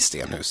åkt förbi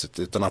stenhuset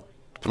utan att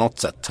på något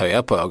sätt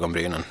höja på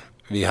ögonbrynen.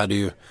 Vi hade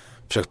ju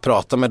försökt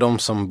prata med dem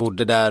som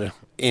bodde där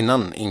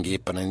innan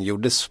ingripanden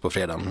gjordes på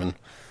fredagen, men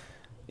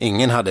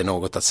ingen hade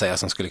något att säga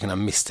som skulle kunna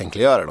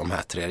misstänkliggöra de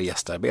här 3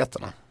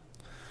 gästarbetarna.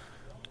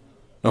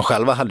 De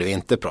själva hade vi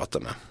inte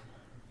pratat med.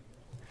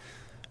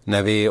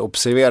 När vi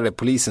observerade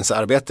polisens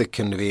arbete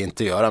kunde vi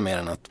inte göra mer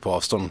än att på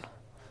avstånd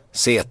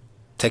se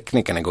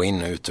teknikerna gå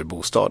in och ut ur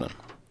bostaden.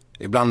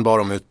 Ibland bar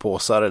de ut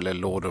påsar eller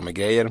lådor med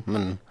grejer,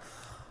 men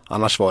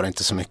annars var det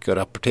inte så mycket att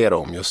rapportera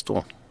om just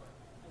då.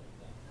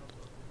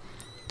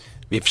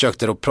 Vi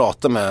försökte då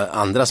prata med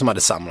andra som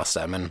hade samlats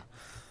där, men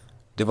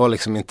det var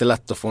liksom inte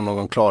lätt att få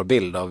någon klar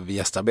bild av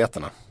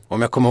gästarbetarna.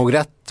 Om jag kommer ihåg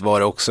rätt var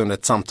det också under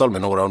ett samtal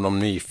med några av de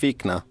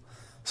nyfikna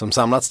som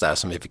samlats där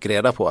som vi fick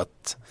reda på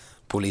att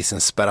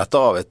polisen spärrat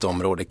av ett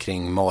område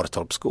kring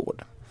Martorps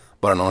gård.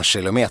 Bara någon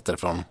kilometer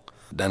från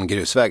den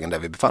grusvägen där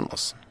vi befann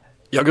oss.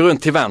 Jag går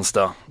runt till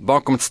vänster.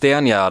 Bakom ett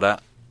stengärde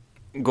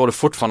går det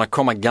fortfarande att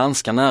komma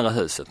ganska nära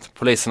huset.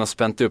 Polisen har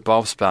spänt upp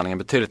avspärrningen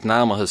betydligt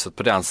närmare huset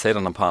på den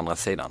sidan än på andra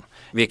sidan.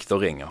 Viktor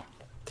ringer.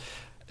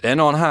 Det är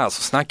någon här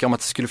som snackar om att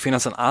det skulle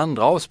finnas en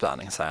andra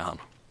avspärrning, säger han.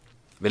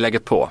 Vi lägger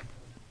på.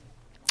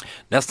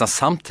 Nästan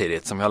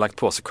samtidigt som jag har lagt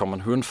på så kommer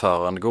en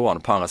hundförare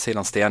gående på andra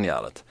sidan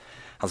stengärdet.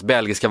 Hans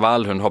belgiska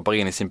vallhund hoppar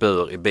in i sin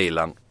bur i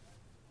bilen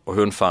och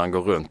hundföraren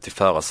går runt till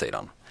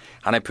förarsidan.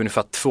 Han är på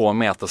ungefär 2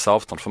 meters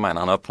avstånd från mig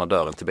när han öppnar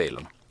dörren till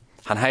bilen.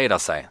 Han hejdar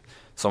sig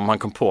som om han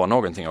kom på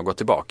någonting och går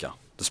tillbaka.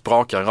 Det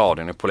sprakar i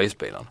radion i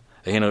polisbilen.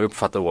 Jag hinner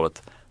uppfatta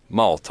ordet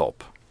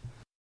Martorp.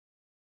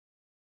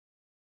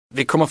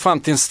 Vi kommer fram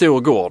till en stor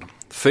gård.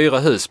 4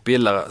 hus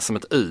bildar som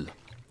ett U.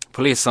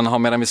 Polisen har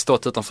medan vi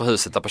stått utanför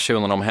huset där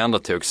personerna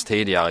omhändertogs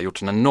tidigare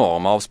gjort en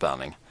enorm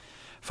avspärrning.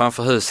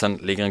 Framför husen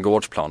ligger en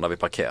gårdsplan där vi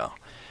parkerar.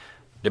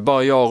 Det är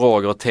bara jag,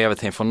 Roger och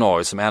tv-team från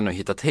Norge som ännu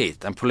hittat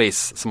hit. En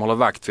polis som håller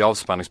vakt vid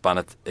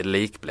avspärrningsbandet är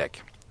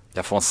likblek.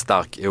 Jag får en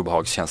stark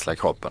obehagskänsla i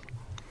kroppen.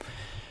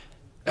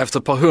 Efter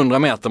ett par 100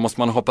 meter måste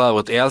man hoppa över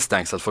ett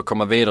elstängsel för att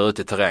komma vidare ut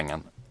i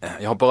terrängen.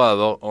 Jag hoppar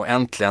över och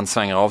äntligen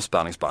svänger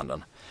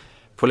avspärrningsbanden.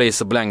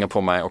 Poliser blänger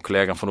på mig och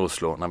kollegan från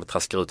Oslo när vi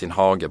traskar ut i en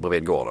hage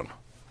bredvid gården.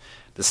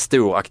 Det är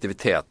stor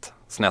aktivitet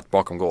snett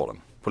bakom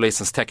gården.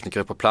 Polisens tekniker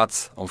är på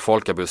plats om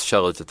folkabuss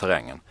kör ut i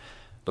terrängen.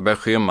 De börjar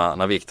skymma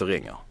när Viktor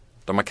ringer.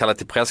 De har kallat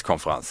till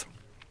presskonferens.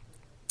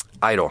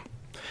 Aj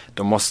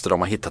då måste de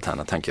ha hittat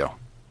henne, tänker jag.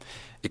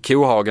 I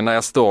kohagen där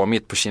jag står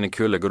mitt på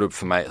Kinnekulle går det upp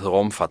för mig hur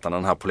omfattande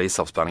den här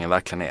polisavspärrningen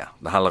verkligen är.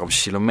 Det handlar om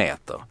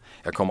kilometer.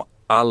 Jag kommer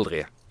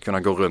aldrig kunna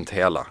gå runt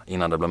hela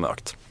innan det blir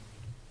mörkt.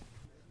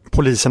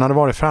 Polisen hade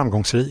varit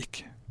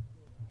framgångsrik.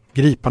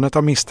 Gripandet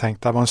av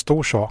misstänkta var en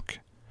stor sak,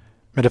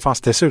 men det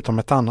fanns dessutom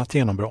ett annat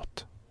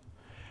genombrott.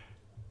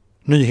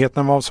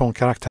 Nyheten var av sån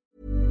karaktär.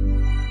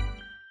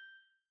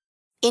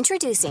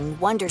 Introducing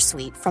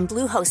Wondersuite from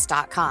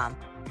Bluehost.com.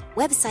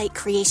 Website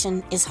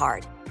creation is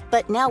hard,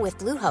 but now with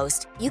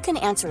Bluehost, you can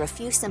answer a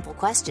few simple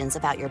questions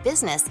about your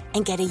business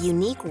and get a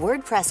unique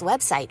WordPress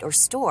website or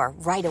store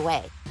right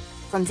away.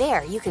 From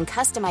there, you can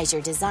customize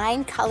your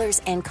design,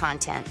 colors, and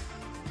content.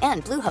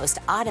 And Bluehost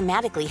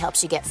automatically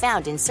helps you get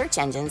found in search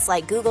engines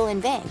like Google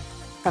and Bing.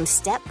 From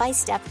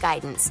step-by-step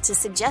guidance to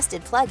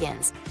suggested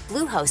plugins,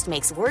 Bluehost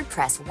makes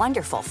WordPress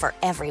wonderful for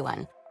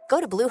everyone.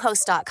 Go to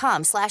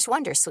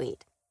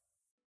bluehost.com/wondersuite.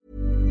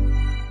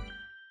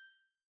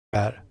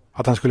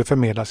 Att den skulle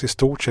förmedlas i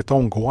stort sett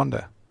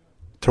omgående,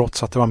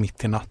 trots att det var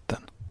mitt i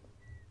natten.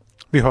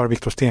 Vi hör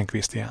Viktor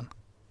Stenqvist igen.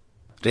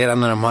 Redan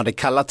när de hade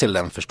kallat till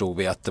den förstod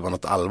vi att det var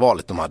något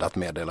allvarligt de hade att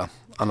meddela.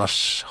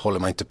 Annars håller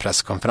man inte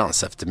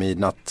presskonferens efter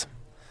midnatt.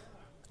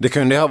 Det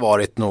kunde ha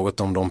varit något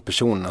om de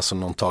personerna som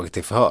de tagit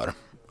till förhör.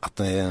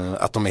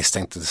 Att de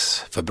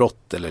misstänktes för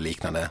brott eller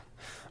liknande.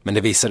 Men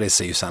det visade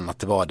sig ju sen att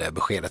det var det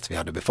beskedet vi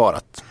hade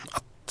befarat.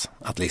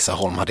 Att Lisa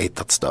Holm hade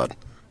hittat stöd.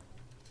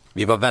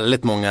 Vi var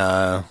väldigt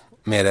många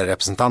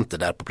medierepresentanter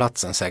där på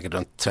platsen. Säkert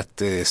runt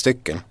 30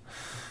 stycken.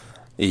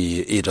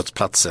 I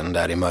idrottsplatsen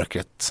där i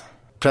mörkret.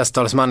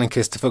 Presstalesmannen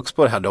Christer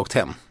Fuxborg hade åkt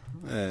hem.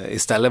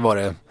 Istället var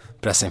det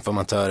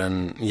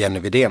pressinformatören Jenny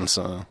Widén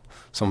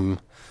som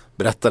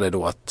berättade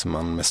då att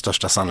man med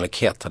största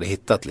sannolikhet hade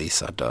hittat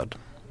Lisa död.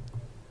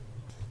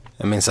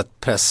 Jag minns att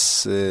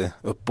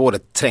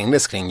pressuppbådet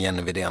trängdes kring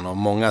Jenny Widén och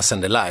många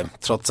sände live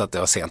trots att det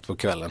var sent på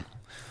kvällen.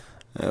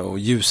 Och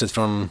ljuset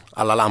från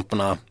alla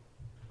lamporna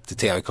till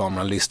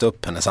tv-kameran lyste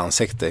upp hennes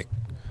ansikte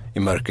i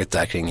mörkret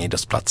där kring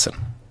idrottsplatsen.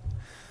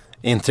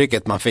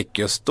 Intrycket man fick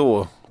just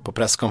då på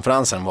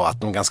presskonferensen var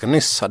att de ganska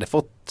nyss hade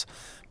fått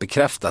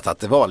bekräftat att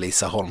det var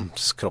Lisa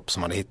Holms kropp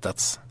som hade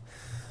hittats.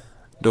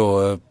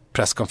 Då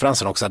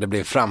presskonferensen också hade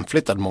blivit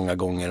framflyttad många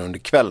gånger under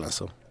kvällen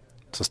så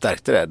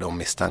stärkte det de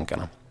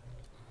misstankarna.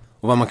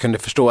 Och vad man kunde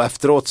förstå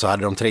efteråt så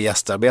hade de 3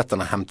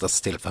 gästarbetarna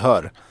hämtats till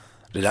förhör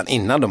redan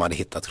innan de hade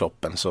hittat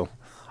kroppen, så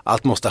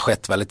allt måste ha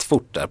skett väldigt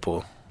fort där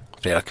på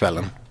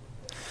fredagskvällen.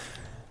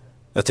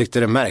 Jag tyckte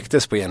det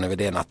märktes på Jenny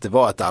Widén att det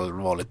var ett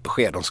allvarligt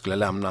besked de skulle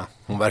lämna.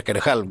 Hon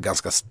verkade själv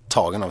ganska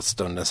tagen av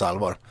stundens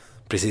allvar,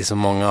 precis som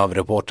många av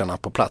reporterna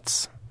på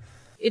plats.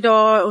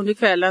 Idag under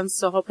kvällen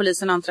så har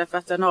polisen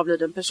anträffat en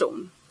avliden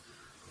person.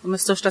 Och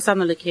med största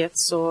sannolikhet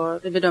så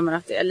vi bedömer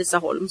att det är Lisa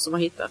Holm som har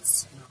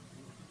hittats.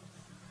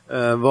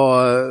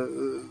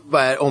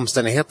 Vad är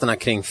omständigheterna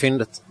kring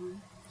fyndet?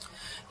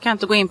 Jag kan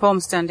inte gå in på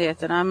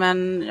omständigheterna,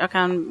 men jag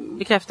kan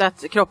bekräfta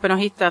att kroppen har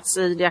hittats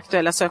i det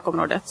aktuella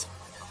sökområdet.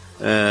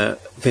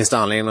 Finns det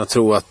anledning att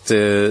tro att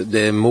det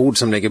är mord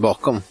som ligger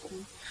bakom?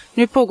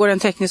 Nu pågår en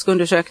teknisk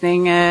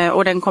undersökning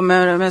och den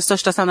kommer med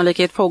största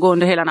sannolikhet pågå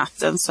under hela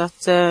natten. Så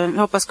att vi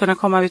hoppas kunna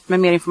komma ut med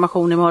mer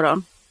information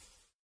imorgon.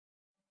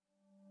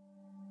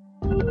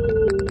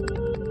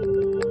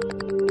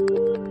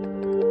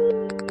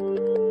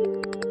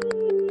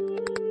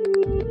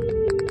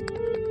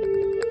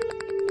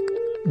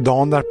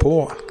 Dagen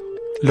därpå,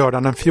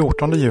 lördagen den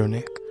 14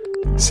 juni,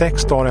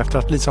 6 dagar efter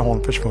att Lisa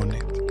Holm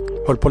försvunnit,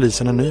 höll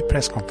polisen en ny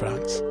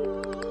presskonferens.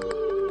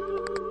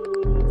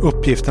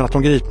 Uppgiften att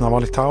de gripna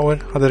var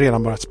litauer hade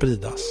redan börjat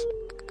spridas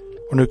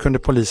och nu kunde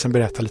polisen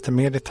berätta lite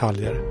mer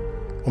detaljer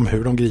om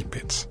hur de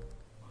gripits.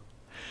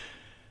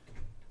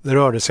 Det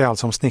rörde sig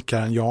alltså om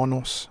snickaren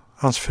Janos,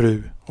 hans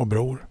fru och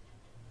bror.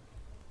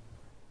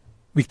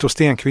 Viktor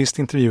Stenqvist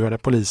intervjuade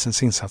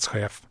polisens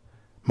insatschef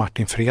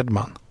Martin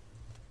Fredman.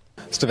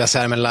 Står vi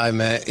här med live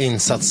med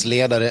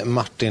insatsledare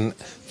Martin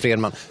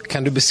Fredman.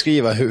 Kan du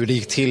beskriva hur det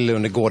gick till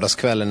under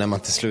gårdagskvällen när man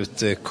till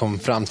slut kom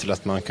fram till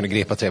att man kunde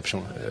gripa 3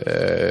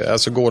 personer?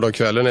 Alltså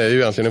gårdagskvällen är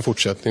ju egentligen en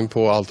fortsättning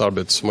på allt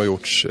arbete som har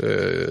gjorts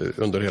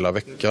under hela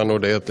veckan,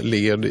 och det är ett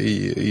led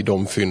i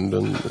de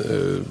fynden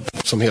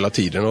som hela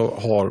tiden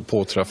har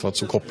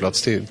påträffats och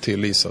kopplats till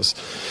Lisas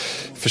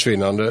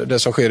försvinnande. Det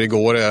som sker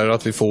igår är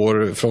att vi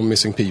får från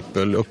Missing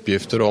People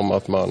uppgifter om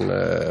att man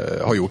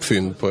har gjort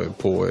fynd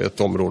på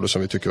ett område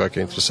som vi tycker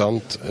verkar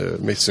intressant.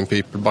 Missing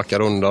People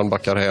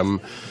backar hem,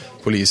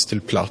 polis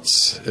till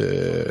plats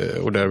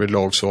och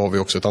därvidlag så har vi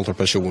också ett antal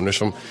personer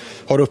som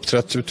har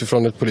uppträtt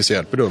utifrån ett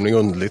polisiärt bedömning,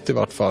 underligt i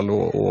vart fall,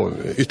 och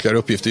ytterligare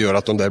uppgifter gör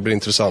att de där blir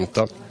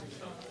intressanta.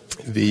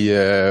 Vi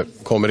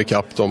kommer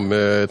ikapp dem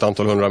ett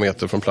antal 100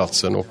 meter från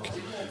platsen och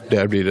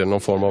där blir det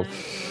någon form av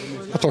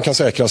att de kan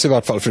säkras i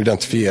vart fall för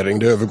identifiering.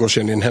 Det övergår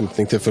sedan i en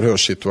hämtning till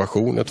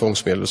förhörssituation, ett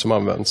tvångsmedel som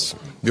används.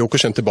 Vi åker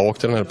sedan tillbaka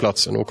till den här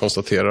platsen och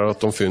konstaterar att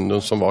de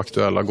fynden som var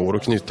aktuella går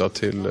att knyta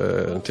till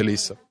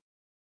Lisa.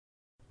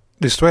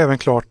 Det står även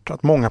klart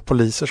att många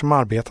poliser som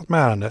arbetat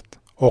med ärendet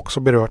också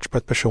berörts på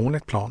ett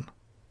personligt plan.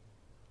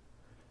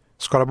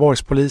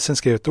 Skaraborgspolisen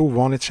skrev ett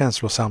ovanligt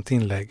känslosamt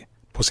inlägg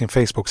på sin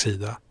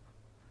Facebook-sida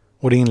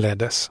och det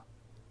inleddes.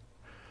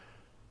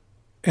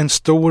 En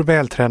stor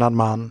vältränad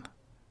man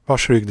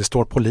vars rygg det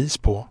står polis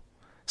på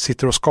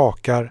sitter och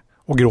skakar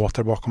och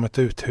gråter bakom ett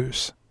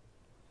uthus.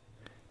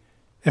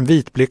 En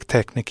vitblick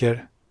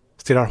tekniker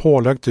stirrar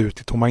hålögt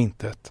ut i tomma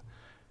intet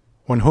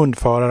och en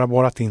hundförare har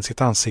borrat in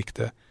sitt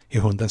ansikte i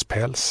hundens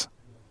päls.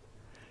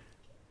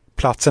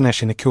 Platsen är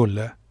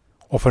Kinnekulle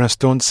och för en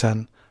stund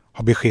sedan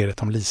har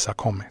beskedet om Lisa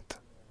kommit.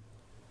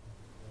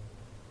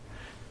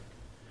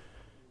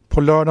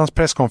 På lördagens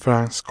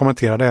presskonferens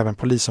kommenterade även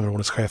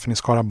polisområdeschefen i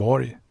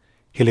Skaraborg,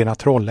 Helena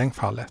Trolläng,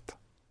 fallet.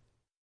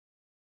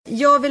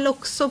 Jag vill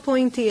också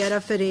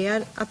poängtera för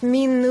er att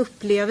min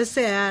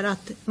upplevelse är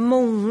att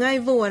många i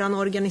våran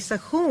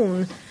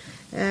organisation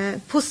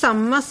på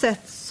samma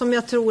sätt som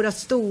jag tror att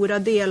stora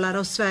delar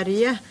av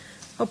Sverige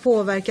har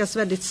påverkats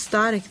väldigt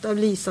starkt av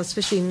Lisas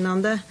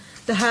försvinnande.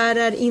 Det här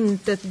är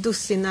inte ett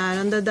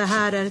dussinärende, det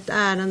här är ett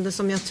ärende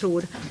som jag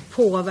tror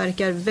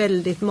påverkar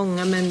väldigt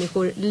många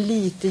människor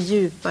lite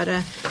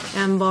djupare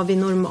än vad vi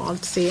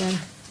normalt ser.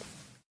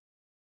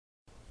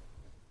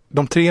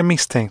 De 3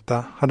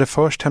 misstänkta hade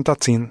först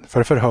hämtats in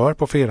för förhör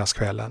på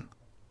fredagskvällen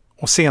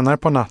och senare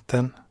på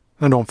natten,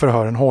 när de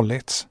förhören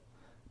hållits,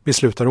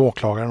 beslutade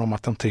åklagaren om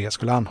att de 3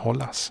 skulle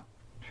anhållas.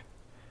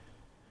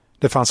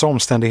 Det fanns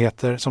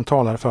omständigheter som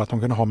talade för att de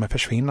kunde ha med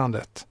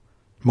försvinnandet,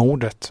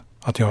 mordet,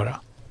 att göra.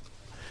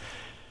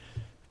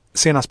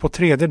 Senast på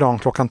 3:e dagen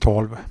klockan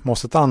 12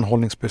 måste ett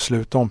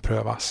anhållningsbeslut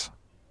omprövas.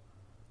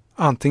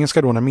 Antingen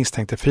ska då den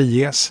misstänkte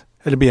friges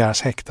eller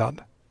begärs häktad.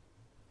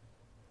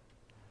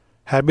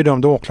 Här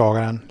bedömde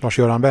åklagaren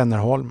Lars-Göran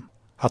Wennerholm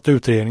att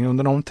utredningen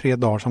under de 3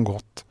 dagar som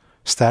gått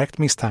stärkt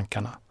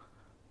misstankarna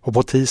och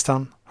på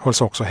tisdagen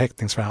hölls också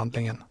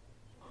häktningsförhandlingen.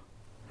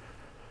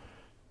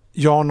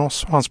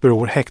 Janos och hans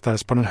bror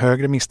häktades på den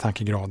högre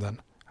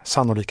misstankegraden,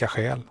 sannolika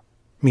skäl,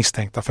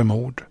 misstänkta för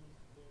mord.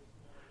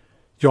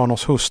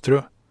 Janos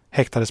hustru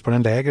häktades på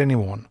den lägre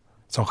nivån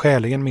som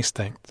skäligen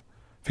misstänkt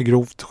för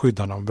grovt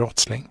skyddande av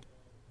brottsling.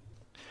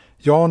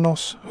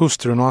 Janos,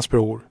 hustrun och hans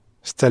bror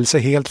ställde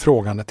sig helt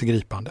frågande till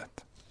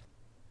gripandet.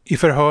 I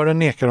förhören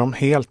nekar de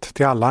helt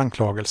till alla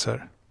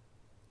anklagelser.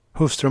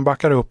 Hustrun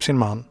backar upp sin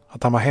man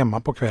att han var hemma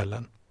på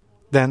kvällen,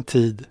 den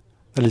tid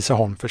när Lisa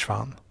Holm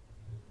försvann.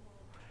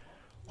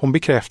 Hon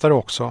bekräftar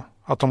också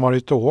att de var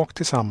ute och åkt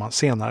tillsammans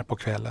senare på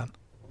kvällen.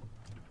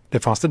 Det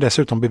fanns det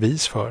dessutom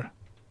bevis för.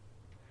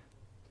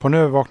 På en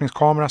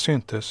övervakningskamera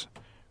syntes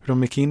hur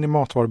de gick in i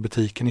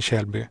matvarubutiken i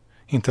Källby,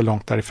 inte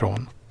långt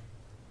därifrån.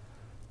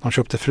 De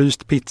köpte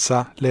fryst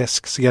pizza,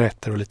 läsk,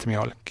 cigaretter och lite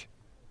mjölk.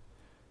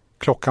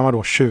 Klockan var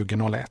då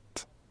 20:01.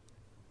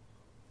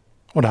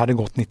 Och det hade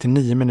gått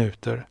 99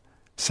 minuter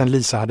sedan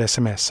Lisa hade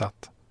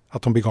smsat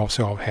att hon begav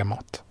sig av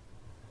hemåt.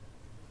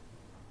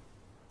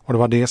 Och det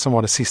var det som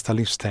var det sista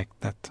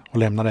livstecknet hon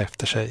lämnade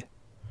efter sig.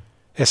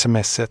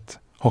 Smset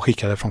hon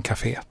skickade från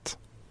kaféet.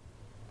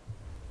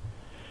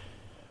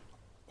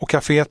 Och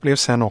kaféet blev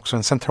sen också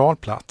en central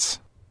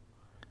plats.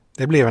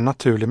 Det blev en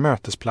naturlig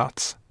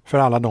mötesplats för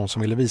alla de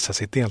som ville visa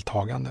sitt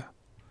deltagande.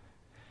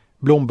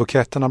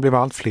 Blombuketterna blev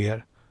allt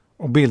fler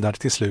och bildade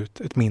till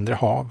slut ett mindre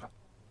hav.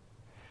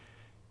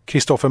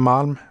 Kristoffer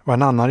Malm var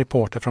en annan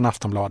reporter från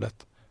Aftonbladet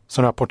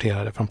som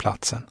rapporterade från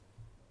platsen.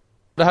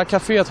 Det här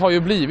kaféet har ju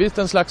blivit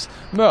en slags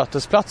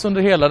mötesplats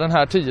under hela den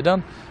här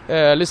tiden.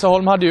 Lisa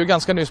Holm hade ju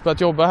ganska nyss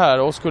börjat jobba här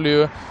och skulle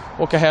ju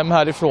åka hem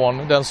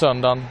härifrån den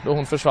söndagen då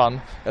hon försvann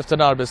efter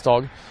en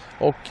arbetsdag.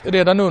 Och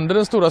redan under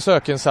den stora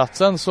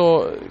sökinsatsen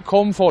så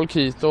kom folk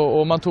hit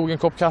och man tog en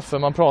kopp kaffe,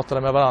 man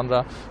pratade med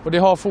varandra. Och det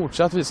har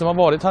fortsatt, vi som har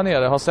varit här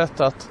nere har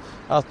sett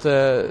att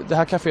det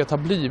här kaféet har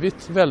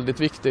blivit väldigt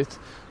viktigt.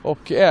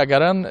 Och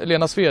ägaren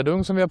Lena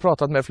Svedung som vi har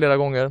pratat med flera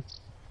gånger,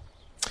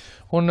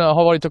 hon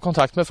har varit i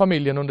kontakt med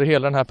familjen under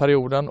hela den här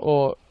perioden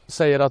och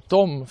säger att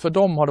för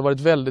dem har det varit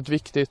väldigt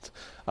viktigt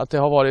att det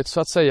har varit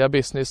så att säga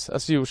business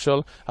as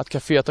usual, att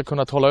kaféet har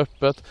kunnat hålla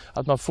öppet,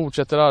 att man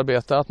fortsätter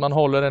arbeta, att man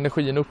håller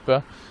energin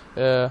uppe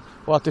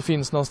och att det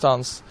finns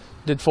någonstans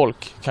dit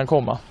folk kan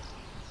komma.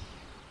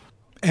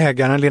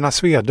 Ägaren Lena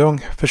Svedung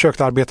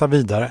försökte arbeta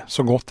vidare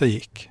så gott det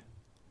gick.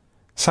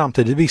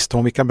 Samtidigt visste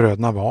hon vilka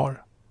bröderna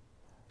var.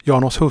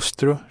 Janos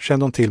hustru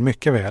kände hon till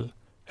mycket väl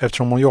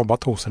eftersom hon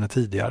jobbat hos henne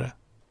tidigare.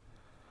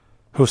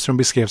 Hustrun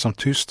beskrevs som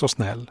tyst och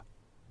snäll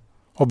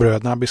och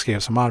bröderna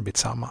beskrevs som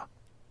arbetsamma.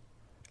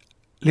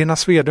 Lena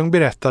Svedung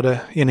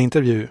berättade i en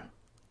intervju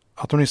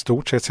att hon i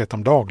stort sett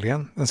dem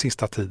dagligen den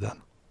sista tiden.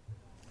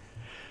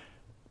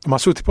 De har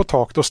suttit på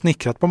taket och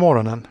snickrat på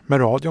morgonen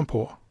med radion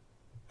på.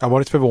 Jag har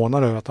varit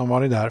förvånad över att de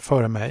varit där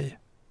före mig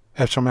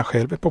eftersom jag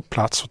själv är på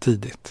plats så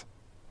tidigt.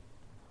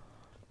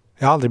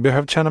 Jag har aldrig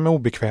behövt känna mig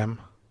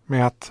obekväm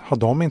med att ha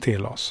dem in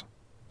till oss,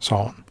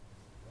 sa hon.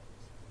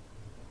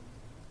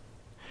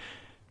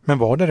 Men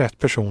var det rätt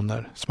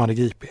personer som hade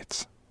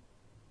gripits?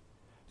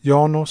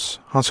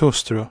 Janos, hans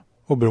hustru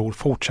och bror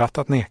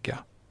fortsatte att neka.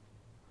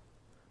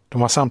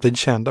 De var samtidigt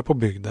kända på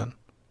bygden.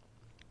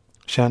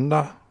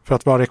 Kända för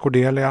att vara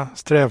rekorderliga,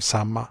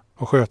 strävsamma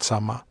och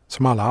skötsamma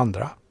som alla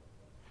andra.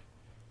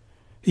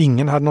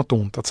 Ingen hade något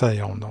ont att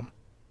säga om dem.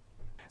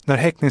 När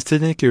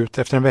häktningstiden gick ut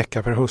efter en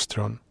vecka för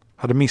hustrun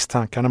hade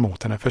misstankarna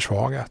mot henne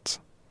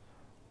försvagats.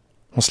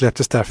 Hon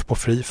släpptes därför på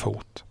fri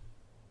fot.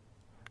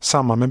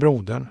 Samma med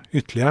brodern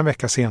ytterligare en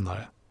vecka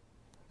senare.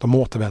 De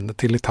återvände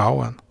till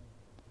Litauen.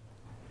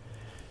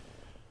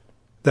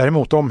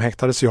 Däremot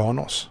omhäktades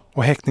Janos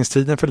och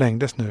häktningstiden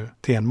förlängdes nu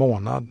till 1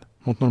 månad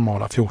mot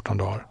normala 14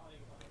 dagar.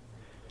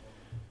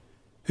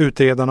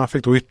 Utredarna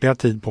fick då ytterligare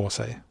tid på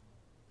sig.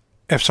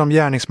 Eftersom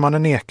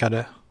gärningsmannen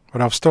nekade var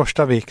det av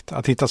största vikt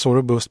att hitta så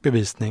robust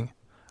bevisning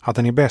att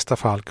den i bästa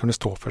fall kunde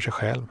stå för sig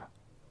själv.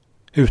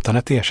 Utan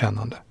ett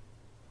erkännande.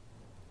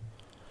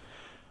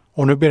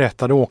 Och nu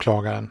berättade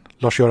åklagaren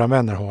Lars-Göran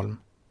Wennerholm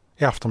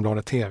i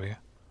Aftonbladet TV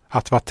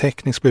att det var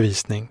teknisk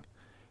bevisning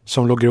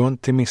som låg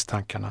grund till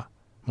misstankarna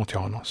mot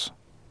Janos.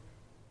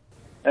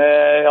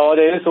 Ja,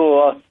 det är ju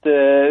så att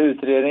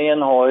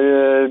utredningen har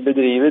ju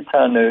bedrivits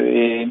här nu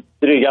i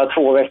dryga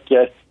 2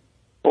 veckor.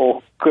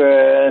 Och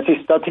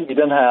sista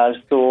tiden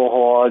här så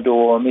har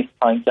då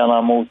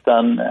misstankarna mot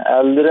den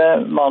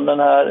äldre mannen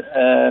här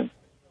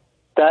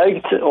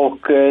stärkt. Och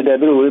det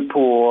beror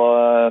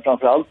på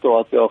framförallt då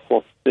att vi har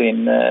fått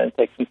in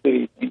teknisk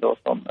bevisning då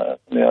som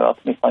gör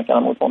att misstankarna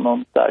mot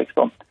honom stärks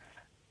då.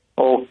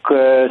 Och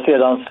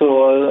sedan så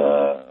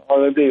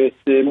har det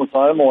blivit i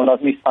motsvarande mån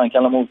att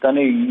misstankarna mot den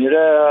yngre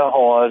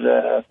har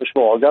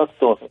försvagats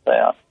då så att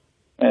säga.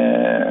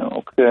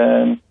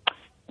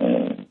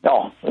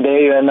 Ja, det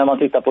är ju när man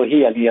tittar på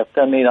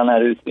helheten i den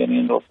här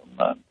utredningen då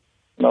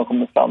som har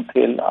kommit fram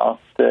till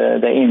att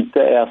det inte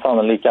är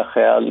sannolika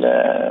skäl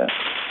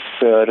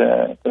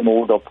för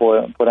mord då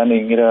på den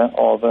yngre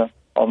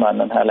av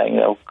männen här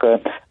längre. Och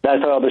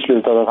därför har jag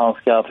beslutat att han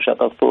ska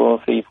försättas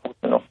på fri fot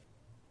nu då.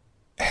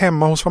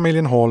 Hemma hos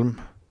familjen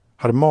Holm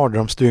hade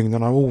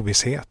mardrömsdygnen av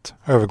ovisshet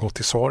övergått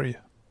till sorg.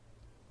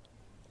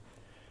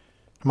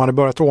 De hade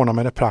börjat ordna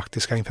med det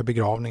praktiska inför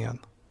begravningen.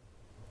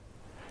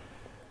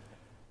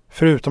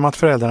 Förutom att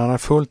föräldrarna hade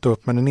fullt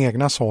upp med den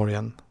egna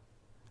sorgen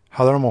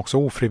hade de också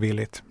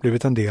ofrivilligt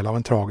blivit en del av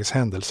en tragisk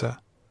händelse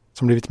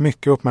som blivit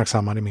mycket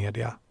uppmärksammad i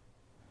media.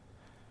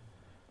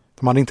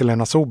 De hade inte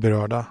lämnats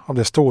oberörda av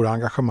det stora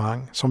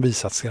engagemang som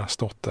visats deras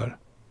dotter.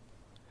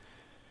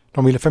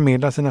 De ville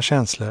förmedla sina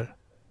känslor,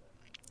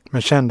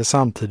 men kände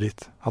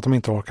samtidigt att de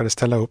inte orkade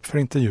ställa upp för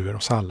intervjuer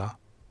hos alla.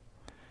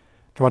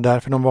 Det var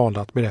därför de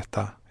valde att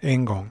berätta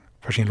en gång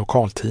för sin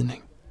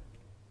lokaltidning.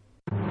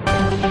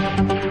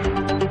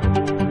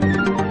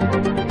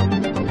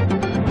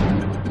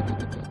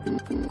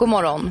 God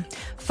morgon.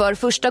 För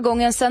första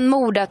gången sedan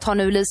mordet har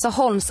nu Lisa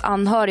Holms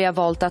anhöriga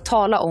valt att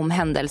tala om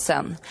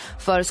händelsen.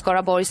 För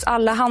Skaraborgs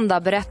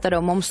Allehanda berättar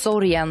de om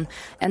sorgen.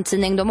 En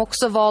tidning de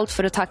också valt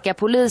för att tacka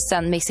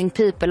polisen, Missing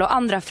People och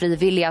andra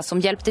frivilliga som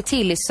hjälpte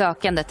till i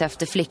sökandet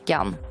efter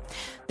flickan.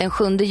 Den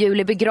 7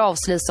 juli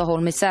begravs Lisa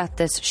Holm i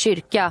Säters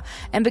kyrka,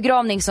 en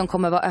begravning som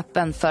kommer vara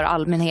öppen för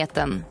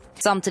allmänheten.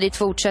 Samtidigt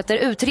fortsätter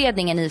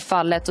utredningen i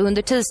fallet och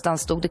under tisdagen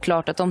stod det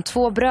klart att de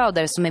 2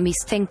 bröder som är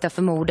misstänkta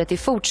för mordet är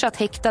fortsatt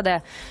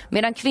häktade,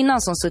 medan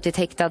kvinnan som suttit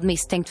häktad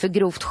misstänkt för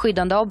grovt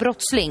skyddande av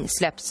brottsling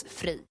släpps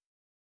fri.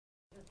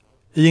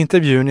 I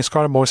intervjun i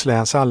Skaraborgs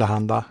läns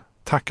Allehanda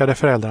tackade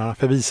föräldrarna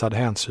för visad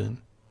hänsyn.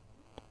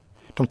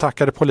 De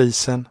tackade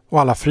polisen och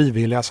alla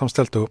frivilliga som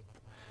ställt upp,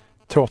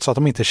 trots att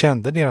de inte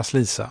kände deras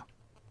Lisa.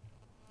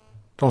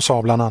 De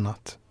sa bland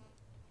annat: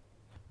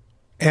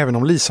 även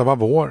om Lisa var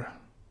vår,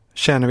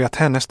 känner vi att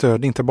hennes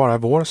död inte bara är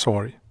vår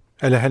sorg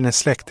eller hennes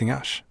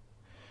släktingars,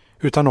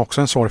 utan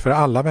också en sorg för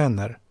alla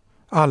vänner,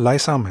 alla i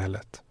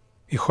samhället,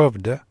 i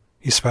Skövde,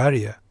 i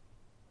Sverige.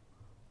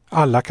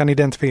 Alla kan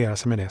identifiera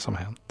sig med det som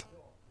hänt.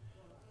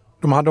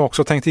 De hade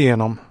också tänkt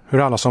igenom hur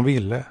alla som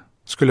ville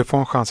skulle få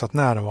en chans att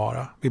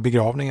närvara vid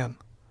begravningen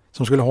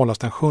som skulle hållas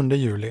den 7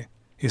 juli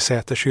i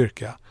Säters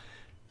kyrka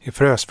i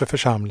Frösby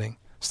församling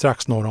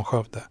strax norr om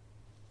Skövde.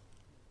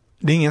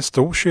 Det är ingen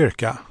stor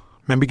kyrka,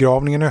 men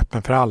begravningen är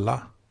öppen för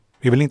alla.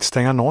 Vi vill inte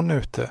stänga någon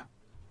ute.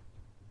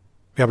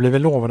 Vi har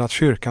blivit lovade att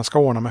kyrkan ska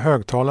ordna med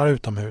högtalare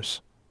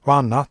utomhus och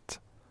annat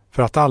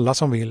för att alla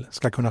som vill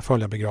ska kunna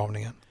följa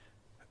begravningen.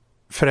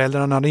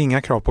 Föräldrarna hade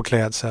inga krav på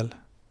klädsel,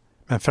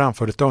 men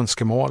framförde ett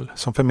önskemål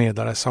som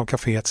förmedlades av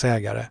kaféets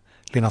ägare,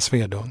 Lena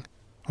Svedung,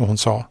 och hon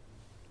sa: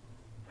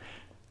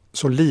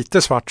 så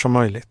lite svart som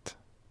möjligt.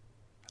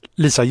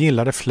 Lisa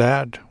gillade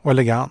flärd och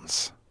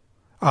elegans.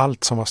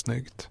 Allt som var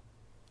snyggt.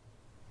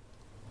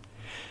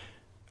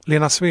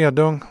 Lena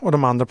Svedung och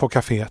de andra på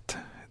kaféet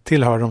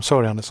tillhör de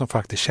sörjande som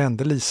faktiskt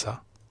kände Lisa.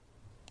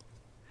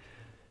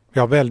 Vi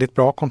har väldigt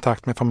bra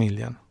kontakt med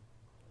familjen.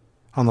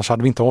 Annars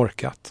hade vi inte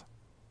orkat.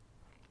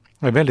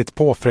 Det är väldigt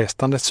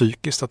påfrestande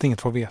psykiskt att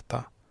inget får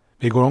veta.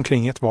 Vi går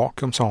omkring i ett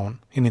vakuum, sa hon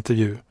i en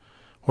intervju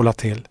och la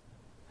till: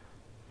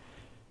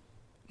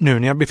 nu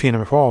när jag befinner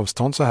mig på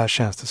avstånd så här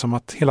känns det som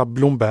att hela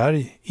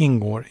Blomberg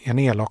ingår i en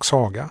elak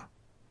saga.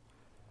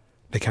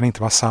 Det kan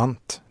inte vara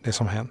sant, det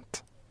som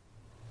hänt.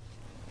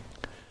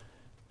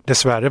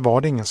 Dessvärre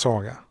var det ingen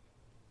saga.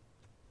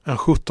 En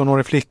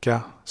 17-årig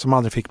flicka som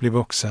aldrig fick bli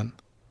vuxen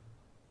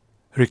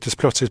rycktes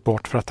plötsligt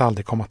bort för att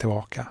aldrig komma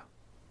tillbaka.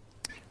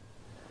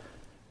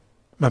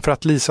 Men för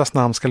att Lisas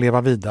namn ska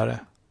leva vidare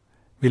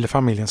ville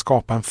familjen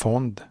skapa en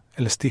fond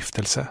eller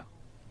stiftelse.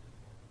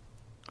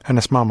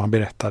 Hennes mamma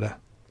berättade: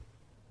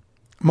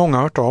 många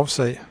har hört av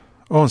sig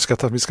och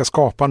önskat att vi ska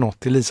skapa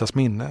något i Lisas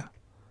minne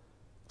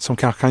som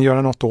kanske kan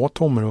göra något åt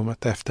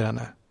tomrummet efter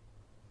henne.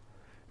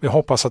 Vi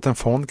hoppas att en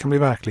fond kan bli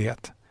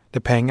verklighet där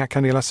pengar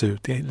kan delas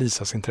ut i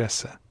Lisas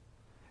intresse.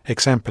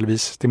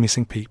 Exempelvis till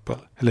Missing People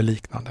eller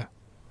liknande.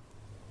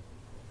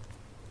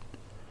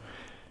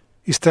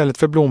 Istället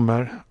för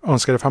blommor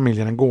önskade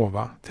familjen en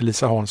gåva till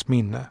Lisa Holms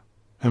minne,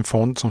 en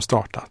fond som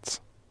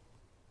startats.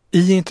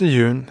 I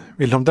intervjun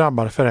vill de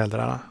drabbade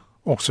föräldrarna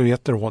också ge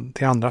ett råd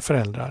till andra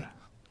föräldrar.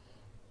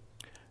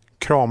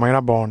 Krama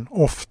era barn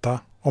ofta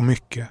och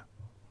mycket.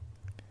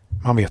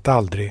 Man vet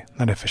aldrig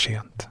när det är för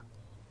sent.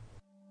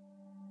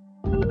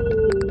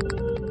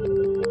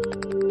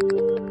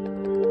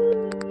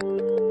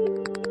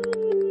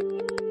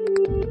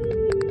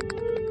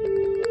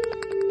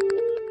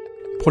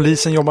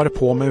 Polisen jobbade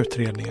på med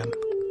utredningen,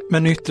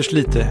 men ytterst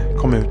lite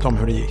kom ut om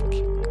hur det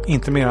gick.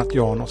 Inte mer att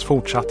Janos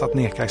fortsatt att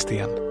neka i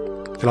sten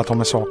till att ha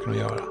med saken att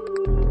göra.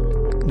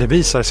 Det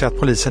visade sig att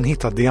polisen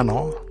hittat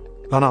DNA,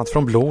 bland annat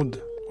från blod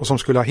och som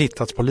skulle ha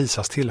hittats på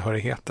Lisas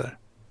tillhörigheter.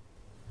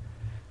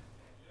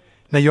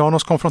 När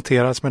Janos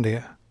konfronterades med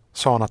det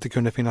sa han att det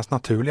kunde finnas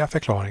naturliga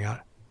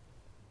förklaringar.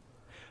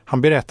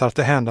 Han berättade att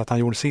det hände att han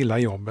gjorde sig illa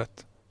i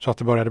jobbet så att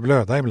det började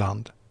blöda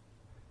ibland.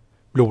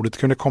 Blodet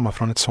kunde komma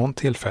från ett sådant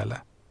tillfälle.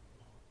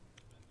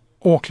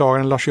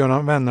 Åklagaren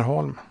Lars-Göran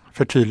Wennerholm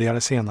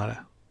förtydligade senare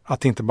att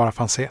det inte bara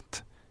fanns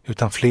ett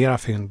utan flera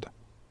fynd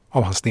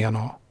av hans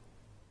DNA.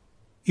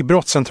 I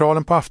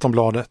brottscentralen på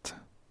Aftonbladet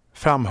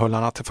framhöll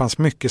han att det fanns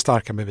mycket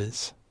starka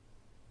bevis.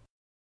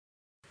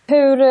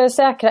 Hur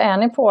säkra är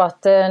ni på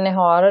att ni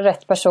har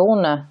rätt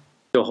person?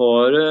 Jag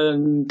har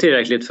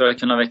tillräckligt för att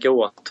kunna väcka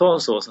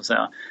åtal så att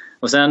säga.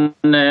 Och sen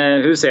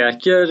hur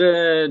säker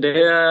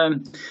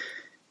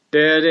Det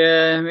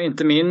är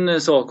inte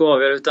min sak att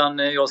avgöra, utan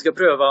jag ska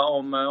pröva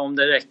om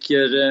det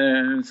räcker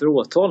för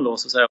åtal då,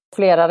 så att säga.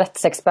 Flera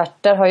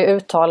rättsexperter har ju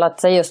uttalat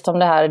sig just om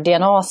det här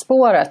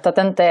DNA-spåret, att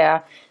det inte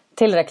är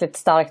tillräckligt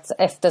starkt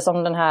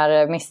eftersom den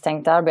här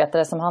misstänkta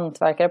arbetade som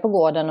hantverkare på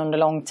gården under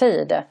lång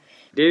tid.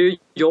 Det är ju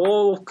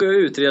jag och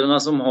utredarna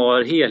som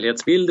har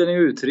helhetsbilden i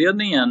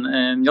utredningen.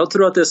 Jag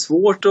tror att det är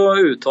svårt att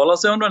uttala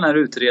sig om den här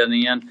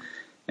utredningen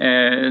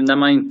när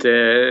man inte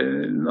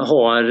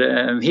har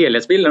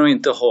helhetsbilden och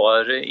inte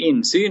har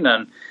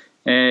insynen.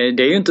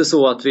 Det är ju inte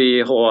så att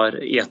vi har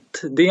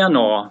ett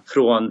DNA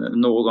från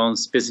någon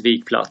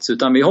specifik plats,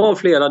 utan vi har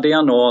flera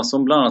DNA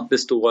som bland annat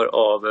består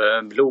av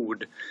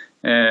blod.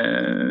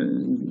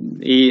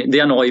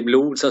 DNA i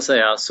blod så att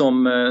säga,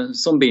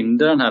 som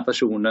binder den här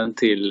personen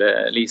till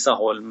Lisa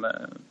Holm.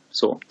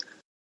 Så.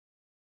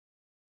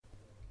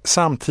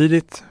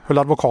 Samtidigt höll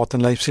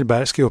advokaten Leif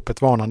Silberski upp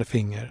ett varnande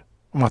finger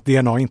om att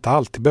DNA inte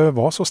alltid behöver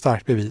vara så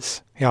starkt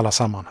bevis i alla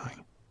sammanhang.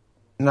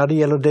 När det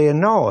gäller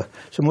DNA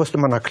så måste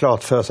man ha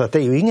klart för sig att det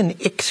är ju ingen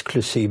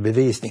exklusiv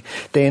bevisning.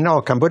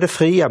 DNA kan både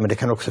fria men det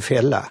kan också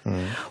fälla.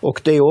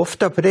 Och det är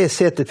ofta på det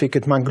sättet,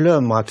 vilket man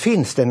glömmer, att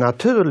finns det en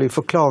naturlig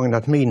förklaring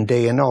att min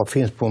DNA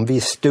finns på en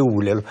viss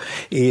stol eller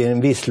i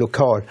en viss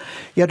lokal,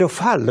 ja då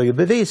faller ju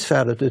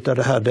bevisvärdet utav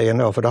det här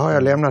DNA, för då har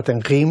jag lämnat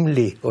en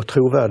rimlig och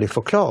trovärdig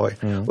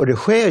förklaring. Och det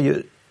sker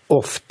ju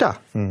ofta.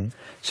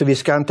 Så vi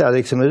ska inte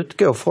liksom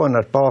utgå från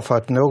att bara för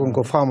att någon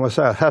går fram och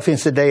säger här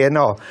finns det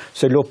DNA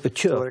så är loppet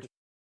kört.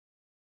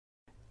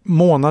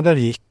 Månader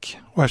gick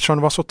och eftersom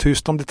det var så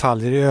tyst om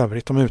detaljer i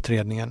övrigt om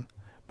utredningen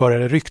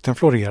började rykten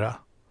florera,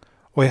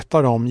 och ett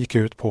av dem gick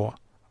ut på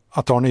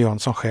att Arne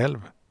Jönsson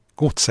själv,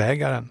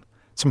 godsägaren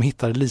som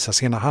hittade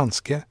Lisas ena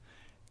handske,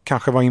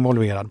 kanske var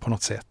involverad på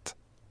något sätt.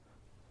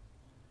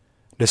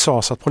 Det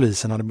sades att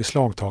polisen hade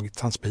beslagtagit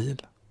hans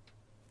bil.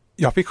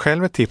 Jag fick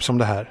själv ett tips om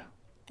det här,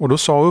 och då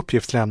sa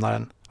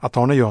uppgiftslämnaren att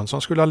Arne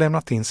Jönsson skulle ha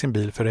lämnat in sin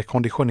bil för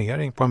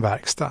rekonditionering på en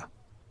verkstad.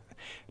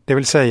 Det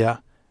vill säga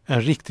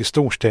en riktig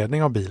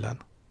storstädning av bilen.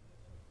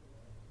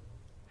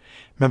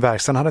 Men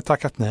verkstaden hade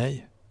tackat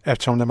nej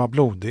eftersom den var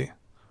blodig,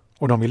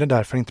 och de ville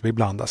därför inte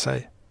beblanda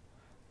sig.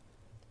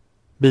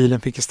 Bilen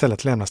fick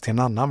istället lämnas till en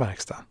annan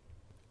verkstad.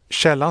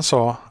 Källan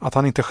sa att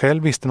han inte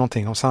själv visste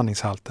någonting om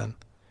sanningshalten,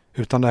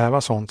 utan det här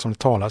var sånt som det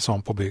talades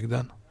om på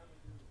bygden.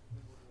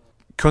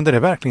 Kunde det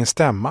verkligen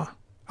stämma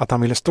att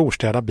han ville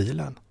storstäda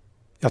bilen?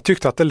 Jag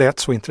tyckte att det lät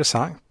så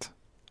intressant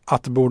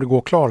att det borde gå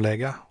att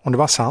klarlägga om det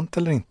var sant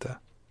eller inte.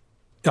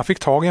 Jag fick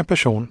tag i en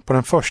person på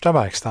den första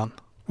verkstaden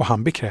och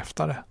han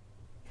bekräftade.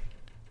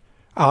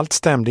 Allt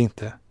stämde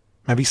inte,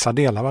 men vissa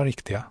delar var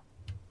riktiga.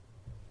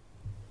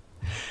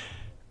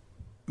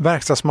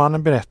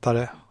 Verkstadsmannen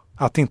berättade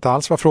att det inte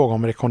alls var fråga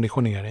om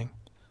rekonditionering,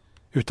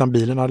 utan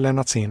bilen hade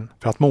lämnats in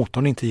för att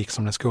motorn inte gick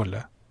som den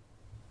skulle.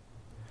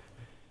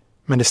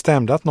 Men det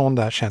stämde att någon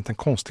där känt en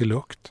konstig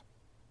lukt.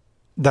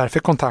 Därför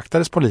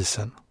kontaktades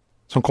polisen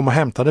som kom och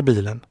hämtade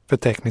bilen för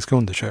teknisk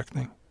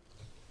undersökning.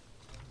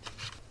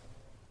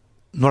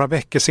 Några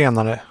veckor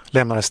senare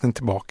lämnades den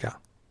tillbaka.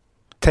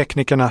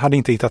 Teknikerna hade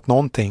inte hittat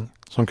någonting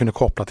som kunde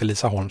koppla till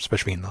Lisa Holms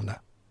försvinnande.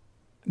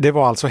 Det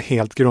var alltså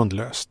helt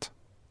grundlöst.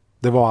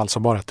 Det var alltså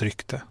bara ett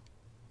rykte.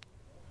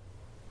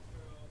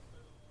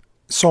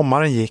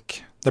 Sommaren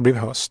gick, det blev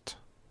höst.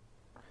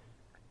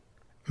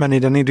 Men i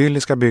den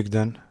idylliska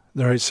bygden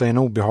dröjde sig en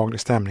obehaglig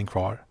stämning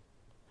kvar.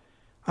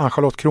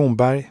 Ann-Charlotte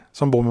Kronberg,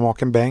 som bor med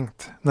maken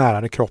Bengt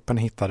nära där kroppen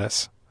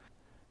hittades,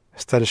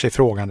 ställer sig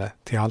frågande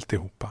till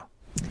alltihopa.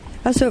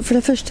 Alltså för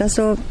det första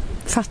så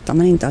fattar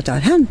man inte att det har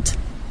hänt.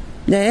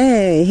 Det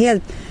är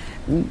helt...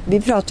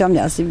 Vi pratar om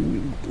det. Alltså,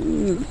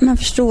 man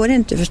förstår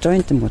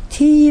inte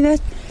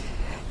motivet.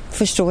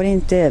 Förstår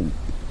inte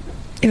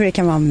hur det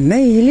kan vara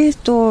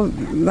möjligt och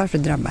varför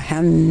drabba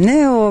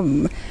henne. Och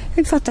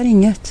vi fattar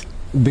inget.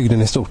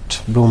 Bygden är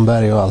stort.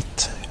 Blomberg och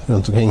allt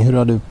runt omkring. Hur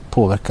har du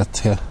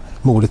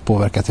mordet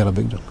påverkat hela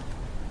bygden?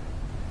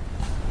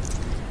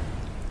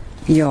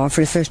 Ja,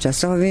 för det första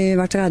så har vi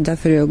varit rädda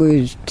för att gå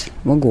ut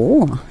och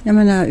gå. Jag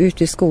menar,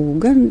 ute i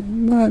skogen,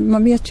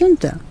 man vet ju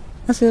inte.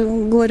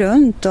 Alltså, gå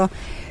runt och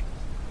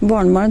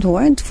barnbarnet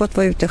har inte fått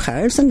vara ute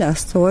själv sedan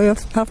dess. Så har jag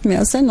haft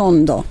med sig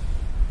någon då.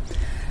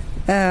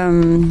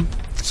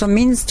 Som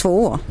minst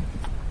 2.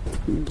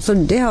 Så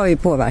det har ju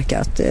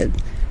påverkat. Det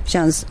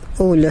känns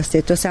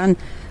olustigt. Och sen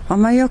har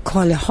man ju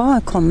koll,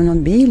 kommer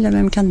någon bil?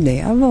 Vem kan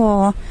det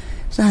vara?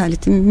 Så här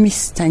lite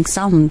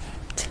misstänksamt.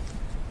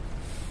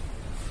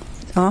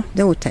 Ja,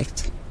 det är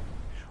otäckt.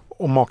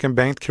 Och maken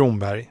Bengt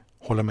Kronberg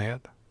håller med.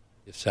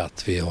 Så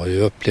att vi har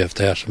ju upplevt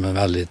det här som en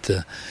väldigt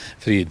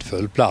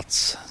fridfull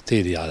plats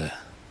tidigare.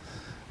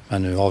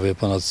 Men nu har vi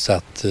på något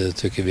sätt,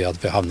 tycker vi,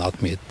 att vi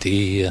hamnat mitt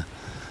i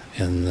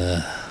en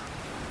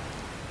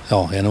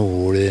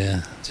orolig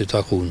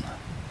situation.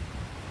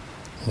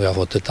 Och vi har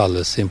fått ett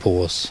alldeles in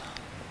på oss.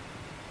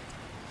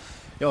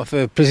 Ja,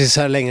 för precis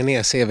här längre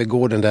ner ser vi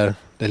gården där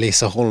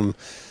Lisa Holm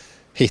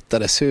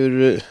hittades.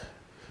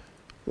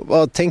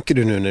 Vad tänker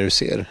du nu när du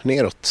ser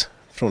neråt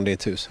från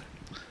ditt hus?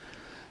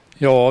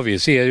 Ja, vi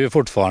ser ju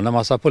fortfarande en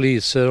massa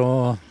poliser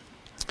och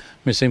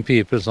missing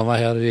people som var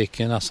här gick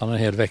nästan en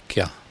hel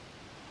vecka.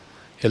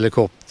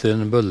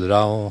 Helikoptern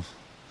bullrade och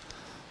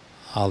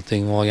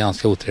allting var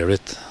ganska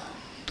otrevligt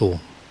då.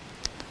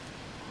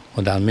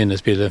 Och den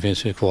minnesbilden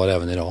finns ju kvar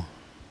även idag.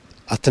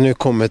 Att det nu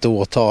kommer ett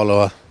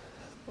åtal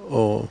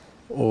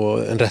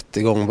och en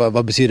rättegång,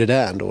 vad betyder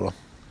det ändå då?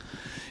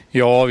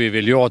 Ja, vi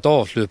vill ju ha ett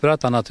avslut på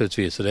detta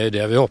naturligtvis. Och det är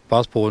det vi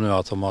hoppas på nu,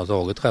 att de har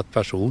tagit rätt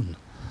person.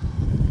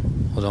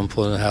 Och de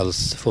får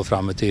helst få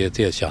fram ett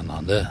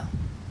erkännande.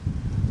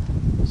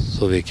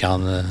 Så vi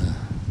kan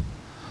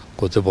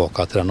gå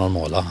tillbaka till det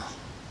normala.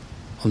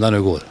 Om det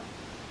nu går.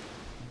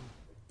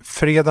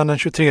 Fredagen den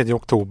 23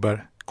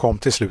 oktober kom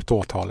till slut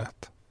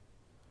åtalet.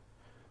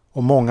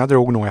 Och många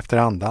drog nog efter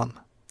andan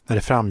när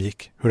det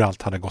framgick hur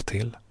allt hade gått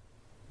till.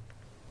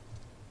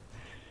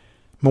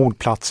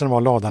 Mordplatsen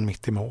var ladan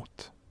mitt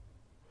emot.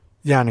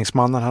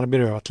 Gärningsmannen hade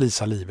berövat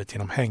Lisa livet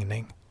genom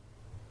hängning.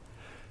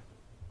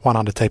 Och han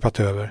hade tejpat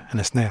över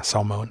hennes näsa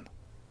och mun.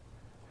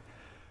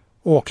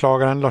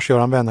 Åklagaren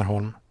Lars-Göran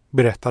Wennerholm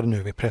berättade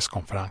nu vid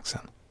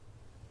presskonferensen.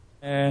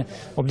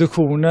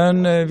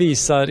 Obduktionen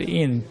visar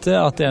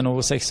inte att det är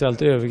något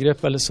sexuellt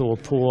övergrepp eller så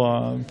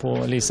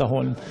på Lisa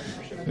Holm.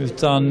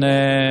 Utan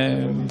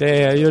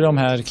det är ju de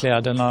här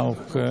kläderna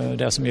och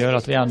det som gör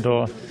att vi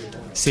ändå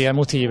ser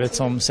motivet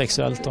som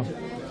sexuellt då.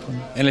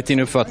 Enligt din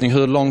uppfattning,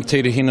 hur lång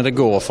tid hinner det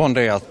gå från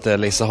det att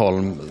Lisa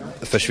Holm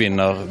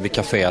försvinner vid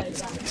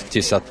kaféet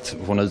tills att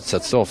hon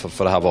utsätts då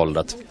för det här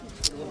våldet?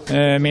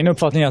 Min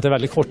uppfattning är att det är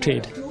väldigt kort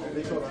tid.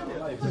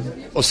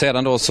 Och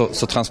sedan då så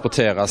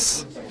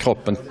transporteras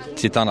kroppen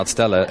till ett annat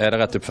ställe, är det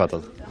rätt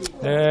uppfattat?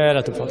 Det är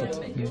rätt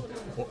uppfattat. Mm.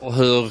 Och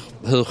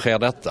hur sker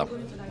detta?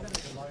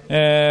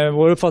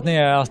 Vår uppfattning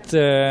är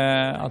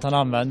att han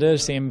använder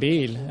sin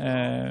bil.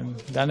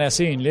 Den är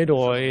synlig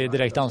då i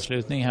direkt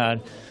anslutning här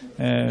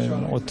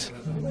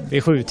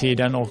vid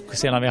 7-tiden och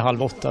sedan vid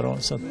 7:30 då.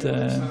 Så att,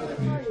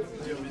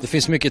 Det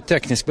finns mycket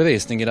teknisk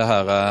bevisning i det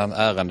här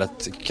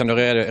ärendet. Kan du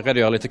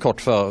redogöra lite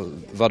kort för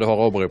vad du har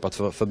åberopat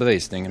för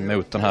bevisning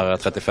mot den här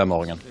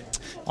 35-åringen?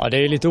 Ja, det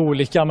är lite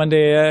olika, men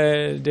det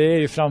är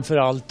ju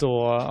framförallt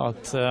då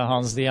att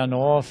hans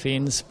DNA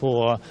finns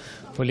på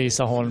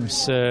Lisa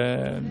Holms,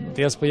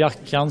 dels på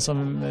jackan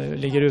som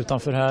ligger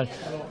utanför här,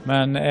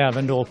 men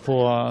även då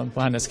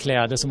på hennes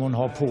kläder som hon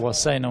har på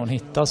sig när hon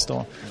hittas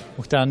då.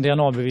 Och den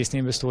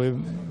DNA-bevisningen består ju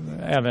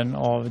även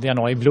av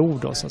DNA i blod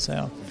då, så att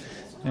säga.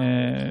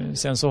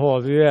 Sen så har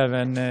vi ju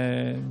även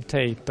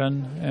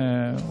tejpen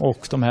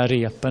och de här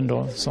repen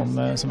då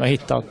som vi har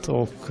hittat,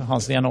 och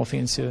hans DNA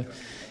finns ju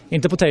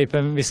inte på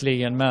tejpen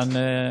visserligen,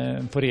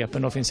 men på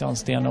repen då finns ju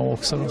hans DNA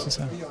också då, så att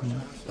säga.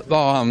 Vad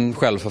har han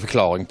själv för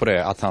förklaring på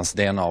det, att hans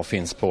DNA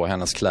finns på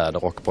hennes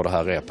kläder och på det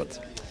här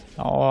repet?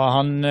 Ja,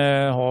 han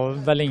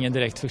har väl ingen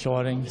direkt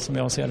förklaring som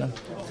jag ser det.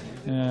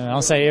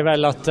 Han säger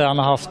väl att han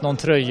har haft någon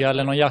tröja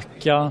eller någon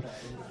jacka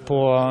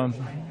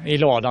i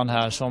ladan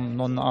här som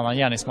någon annan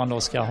gärningsman då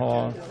ska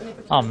ha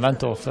använt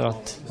då för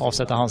att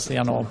avsätta hans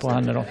DNA på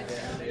henne då.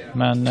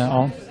 Men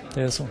ja,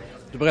 det är så.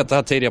 Du berättade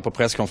här tidigare på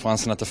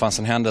presskonferensen att det fanns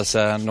en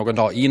händelse någon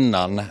dag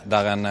innan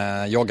där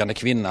en joggande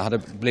kvinna hade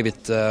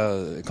blivit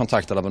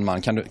kontaktad av en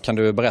man. Kan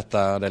du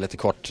berätta det lite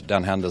kort,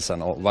 den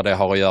händelsen, och vad det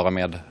har att göra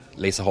med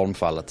Lisa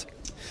Holm-fallet?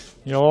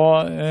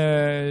 Ja,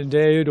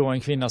 det är ju då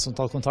en kvinna som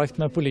tar kontakt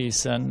med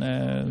polisen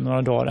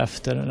några dagar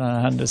efter den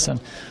här händelsen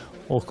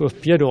och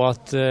uppger då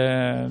att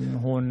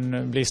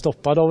hon blir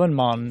stoppad av en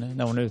man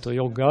när hon är ute och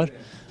joggar.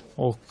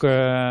 Och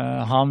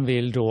han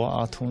vill då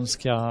att hon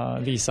ska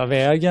visa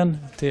vägen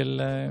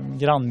till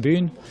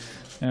grannbyn.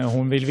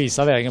 Hon vill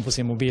visa vägen på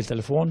sin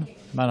mobiltelefon,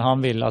 men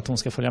han vill att hon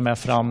ska följa med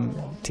fram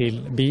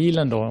till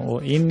bilen då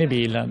och in i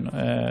bilen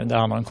där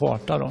han har en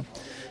karta då.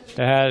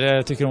 Det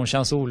här tycker hon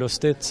känns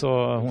olustigt,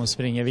 så hon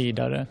springer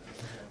vidare.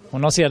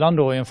 Hon har sedan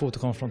då i en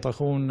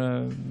fotokonfrontation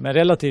med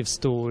relativt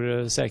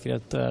stor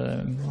säkerhet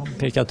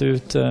pekat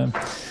ut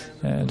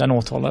den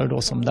åtalade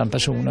då som den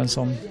personen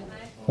som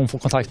hon får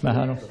kontakt med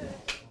här då.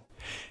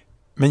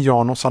 Men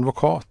Janos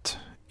advokat,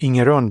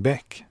 Inger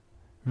Rönnbäck,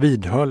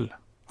 vidhöll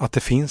att det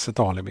finns ett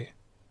alibi.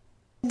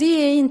 Det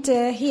är inte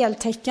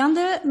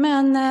heltäckande,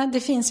 men det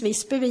finns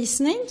viss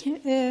bevisning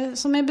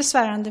som är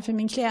besvärande för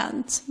min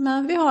klient.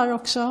 Men vi har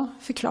också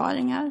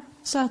förklaringar,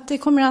 så att det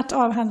kommer att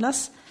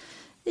avhandlas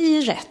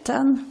i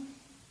rätten.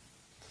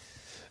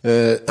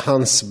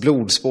 Hans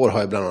blodspår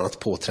har ju bland annat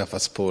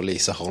påträffats på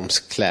Lisa Holms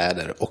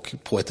kläder och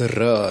på ett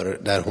rör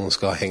där hon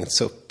ska ha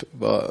hängts upp.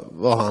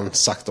 Vad har han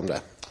sagt om det?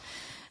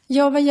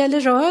 Ja, vad gäller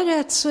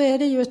röret så är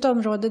det ju ett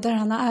område där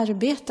han har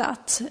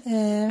arbetat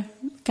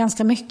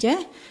ganska mycket.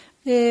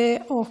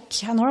 Och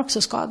han har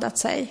också skadat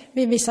sig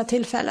vid vissa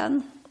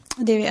tillfällen.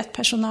 Det vet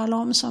personal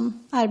om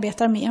som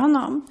arbetar med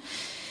honom.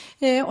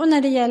 Och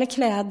när det gäller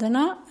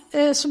kläderna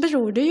så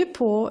beror det ju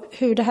på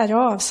hur det här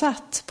är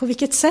avsatt. På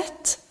vilket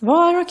sätt,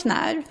 var och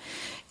när.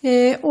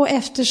 Och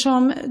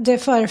eftersom det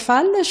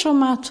förefaller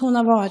som att hon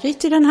har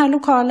varit i den här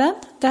lokalen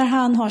där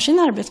han har sin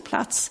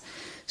arbetsplats,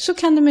 så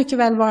kan det mycket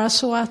väl vara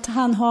så att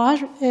han har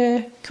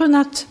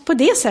kunnat på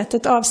det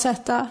sättet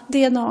avsätta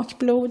DNA och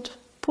blod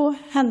på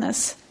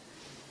hennes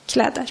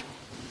kläder.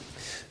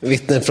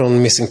 Vittnen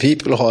från Missing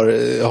People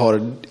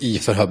har i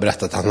förhör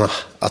berättat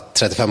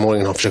att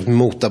 35-åringen har försökt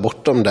mota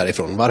bort dem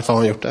därifrån. Varför har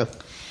han gjort det?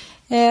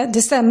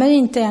 Det stämmer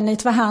inte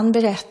enligt vad han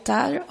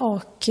berättar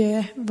och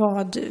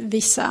vad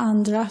vissa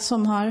andra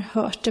som har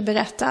hört det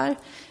berättar.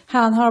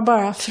 Han har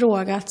bara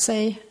frågat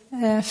sig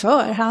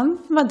för. Han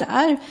var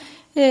där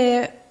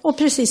och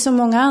precis som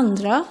många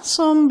andra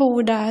som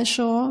bor där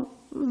så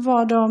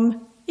var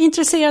de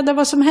intresserade av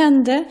vad som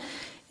hände.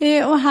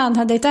 Och han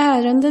hade ett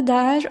ärende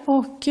där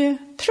och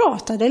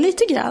pratade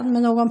lite grann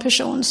med någon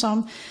person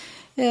som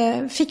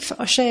fick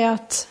för sig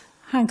att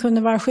han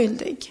kunde vara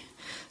skyldig.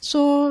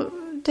 Så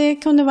det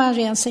kunde vara en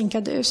ren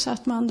sinkadus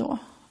att man då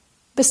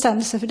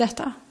bestämde sig för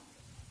detta.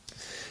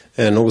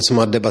 Något som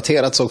har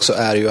debatterats också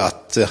är ju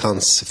att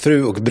hans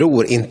fru och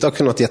bror inte har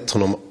kunnat gett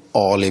honom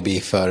alibi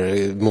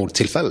för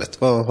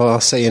mordtillfället.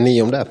 Vad säger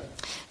ni om det?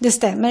 Det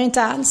stämmer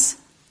inte alls.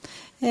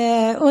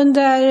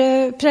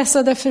 Under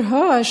pressade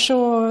förhör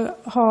så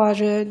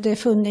har det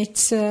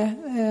funnits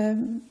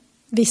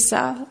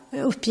vissa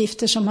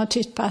uppgifter som har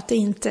tytt på att det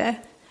inte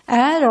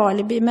är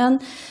alibi. Men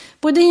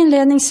både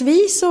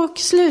inledningsvis och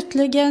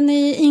slutligen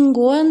i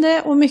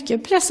ingående och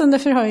mycket pressande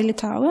förhör i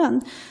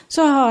Litauen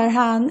så har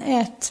han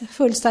ett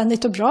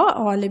fullständigt och bra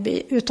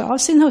alibi utav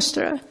sin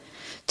hustru.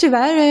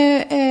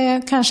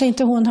 Tyvärr kanske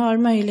inte hon har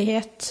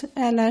möjlighet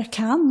eller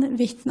kan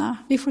vittna.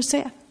 Vi får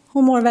se.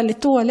 Hon mår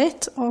väldigt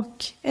dåligt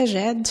och är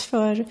rädd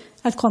för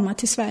att komma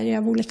till Sverige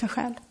av olika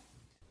skäl.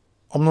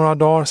 Om några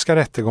dagar ska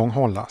rättegång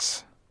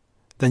hållas.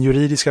 Den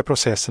juridiska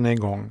processen är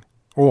igång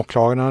och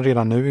åklagaren har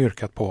redan nu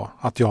yrkat på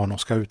att Jano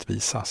ska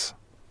utvisas.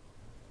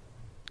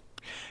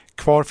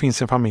 Kvar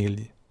finns en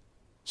familj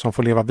som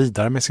får leva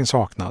vidare med sin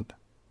saknad.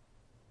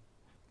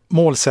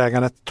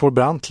 Målsägandet Tor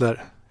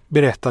Brantler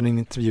berättade i en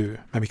intervju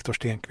med Viktor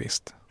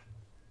Stenqvist.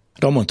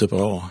 De mår inte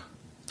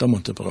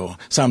bra.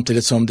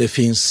 Samtidigt som det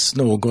finns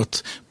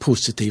något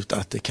positivt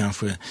att det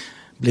kanske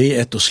blir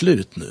ett och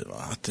slut nu.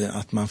 Va?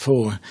 Att man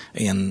får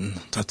en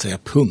så att säga,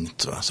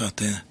 punkt. Va? Så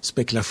att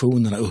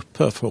spekulationerna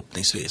upphör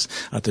förhoppningsvis.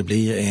 Att det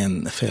blir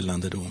en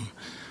fällande dom.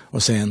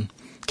 Och sen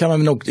kan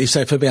man nog i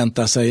sig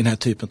förvänta sig i den här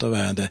typen av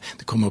värde.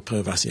 Det kommer att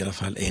prövas i alla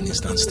fall en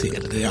instans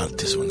till. Det är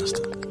alltid så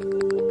nästan.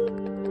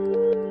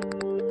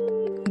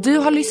 Du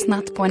har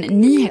lyssnat på en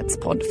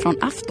nyhetspodd från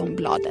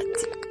Aftonbladet.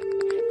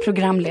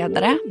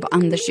 Programledare var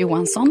Anders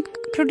Johansson,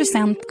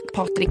 producent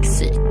Patrik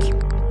Syk.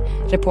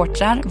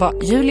 Reportrar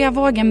var Julia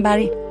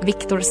Wågenberg,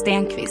 Viktor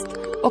Stenqvist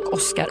och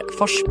Oskar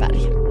Forsberg.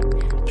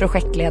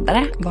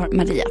 Projektledare var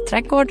Maria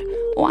Trädgård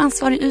och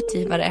ansvarig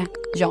utgivare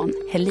Jan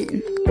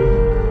Helin.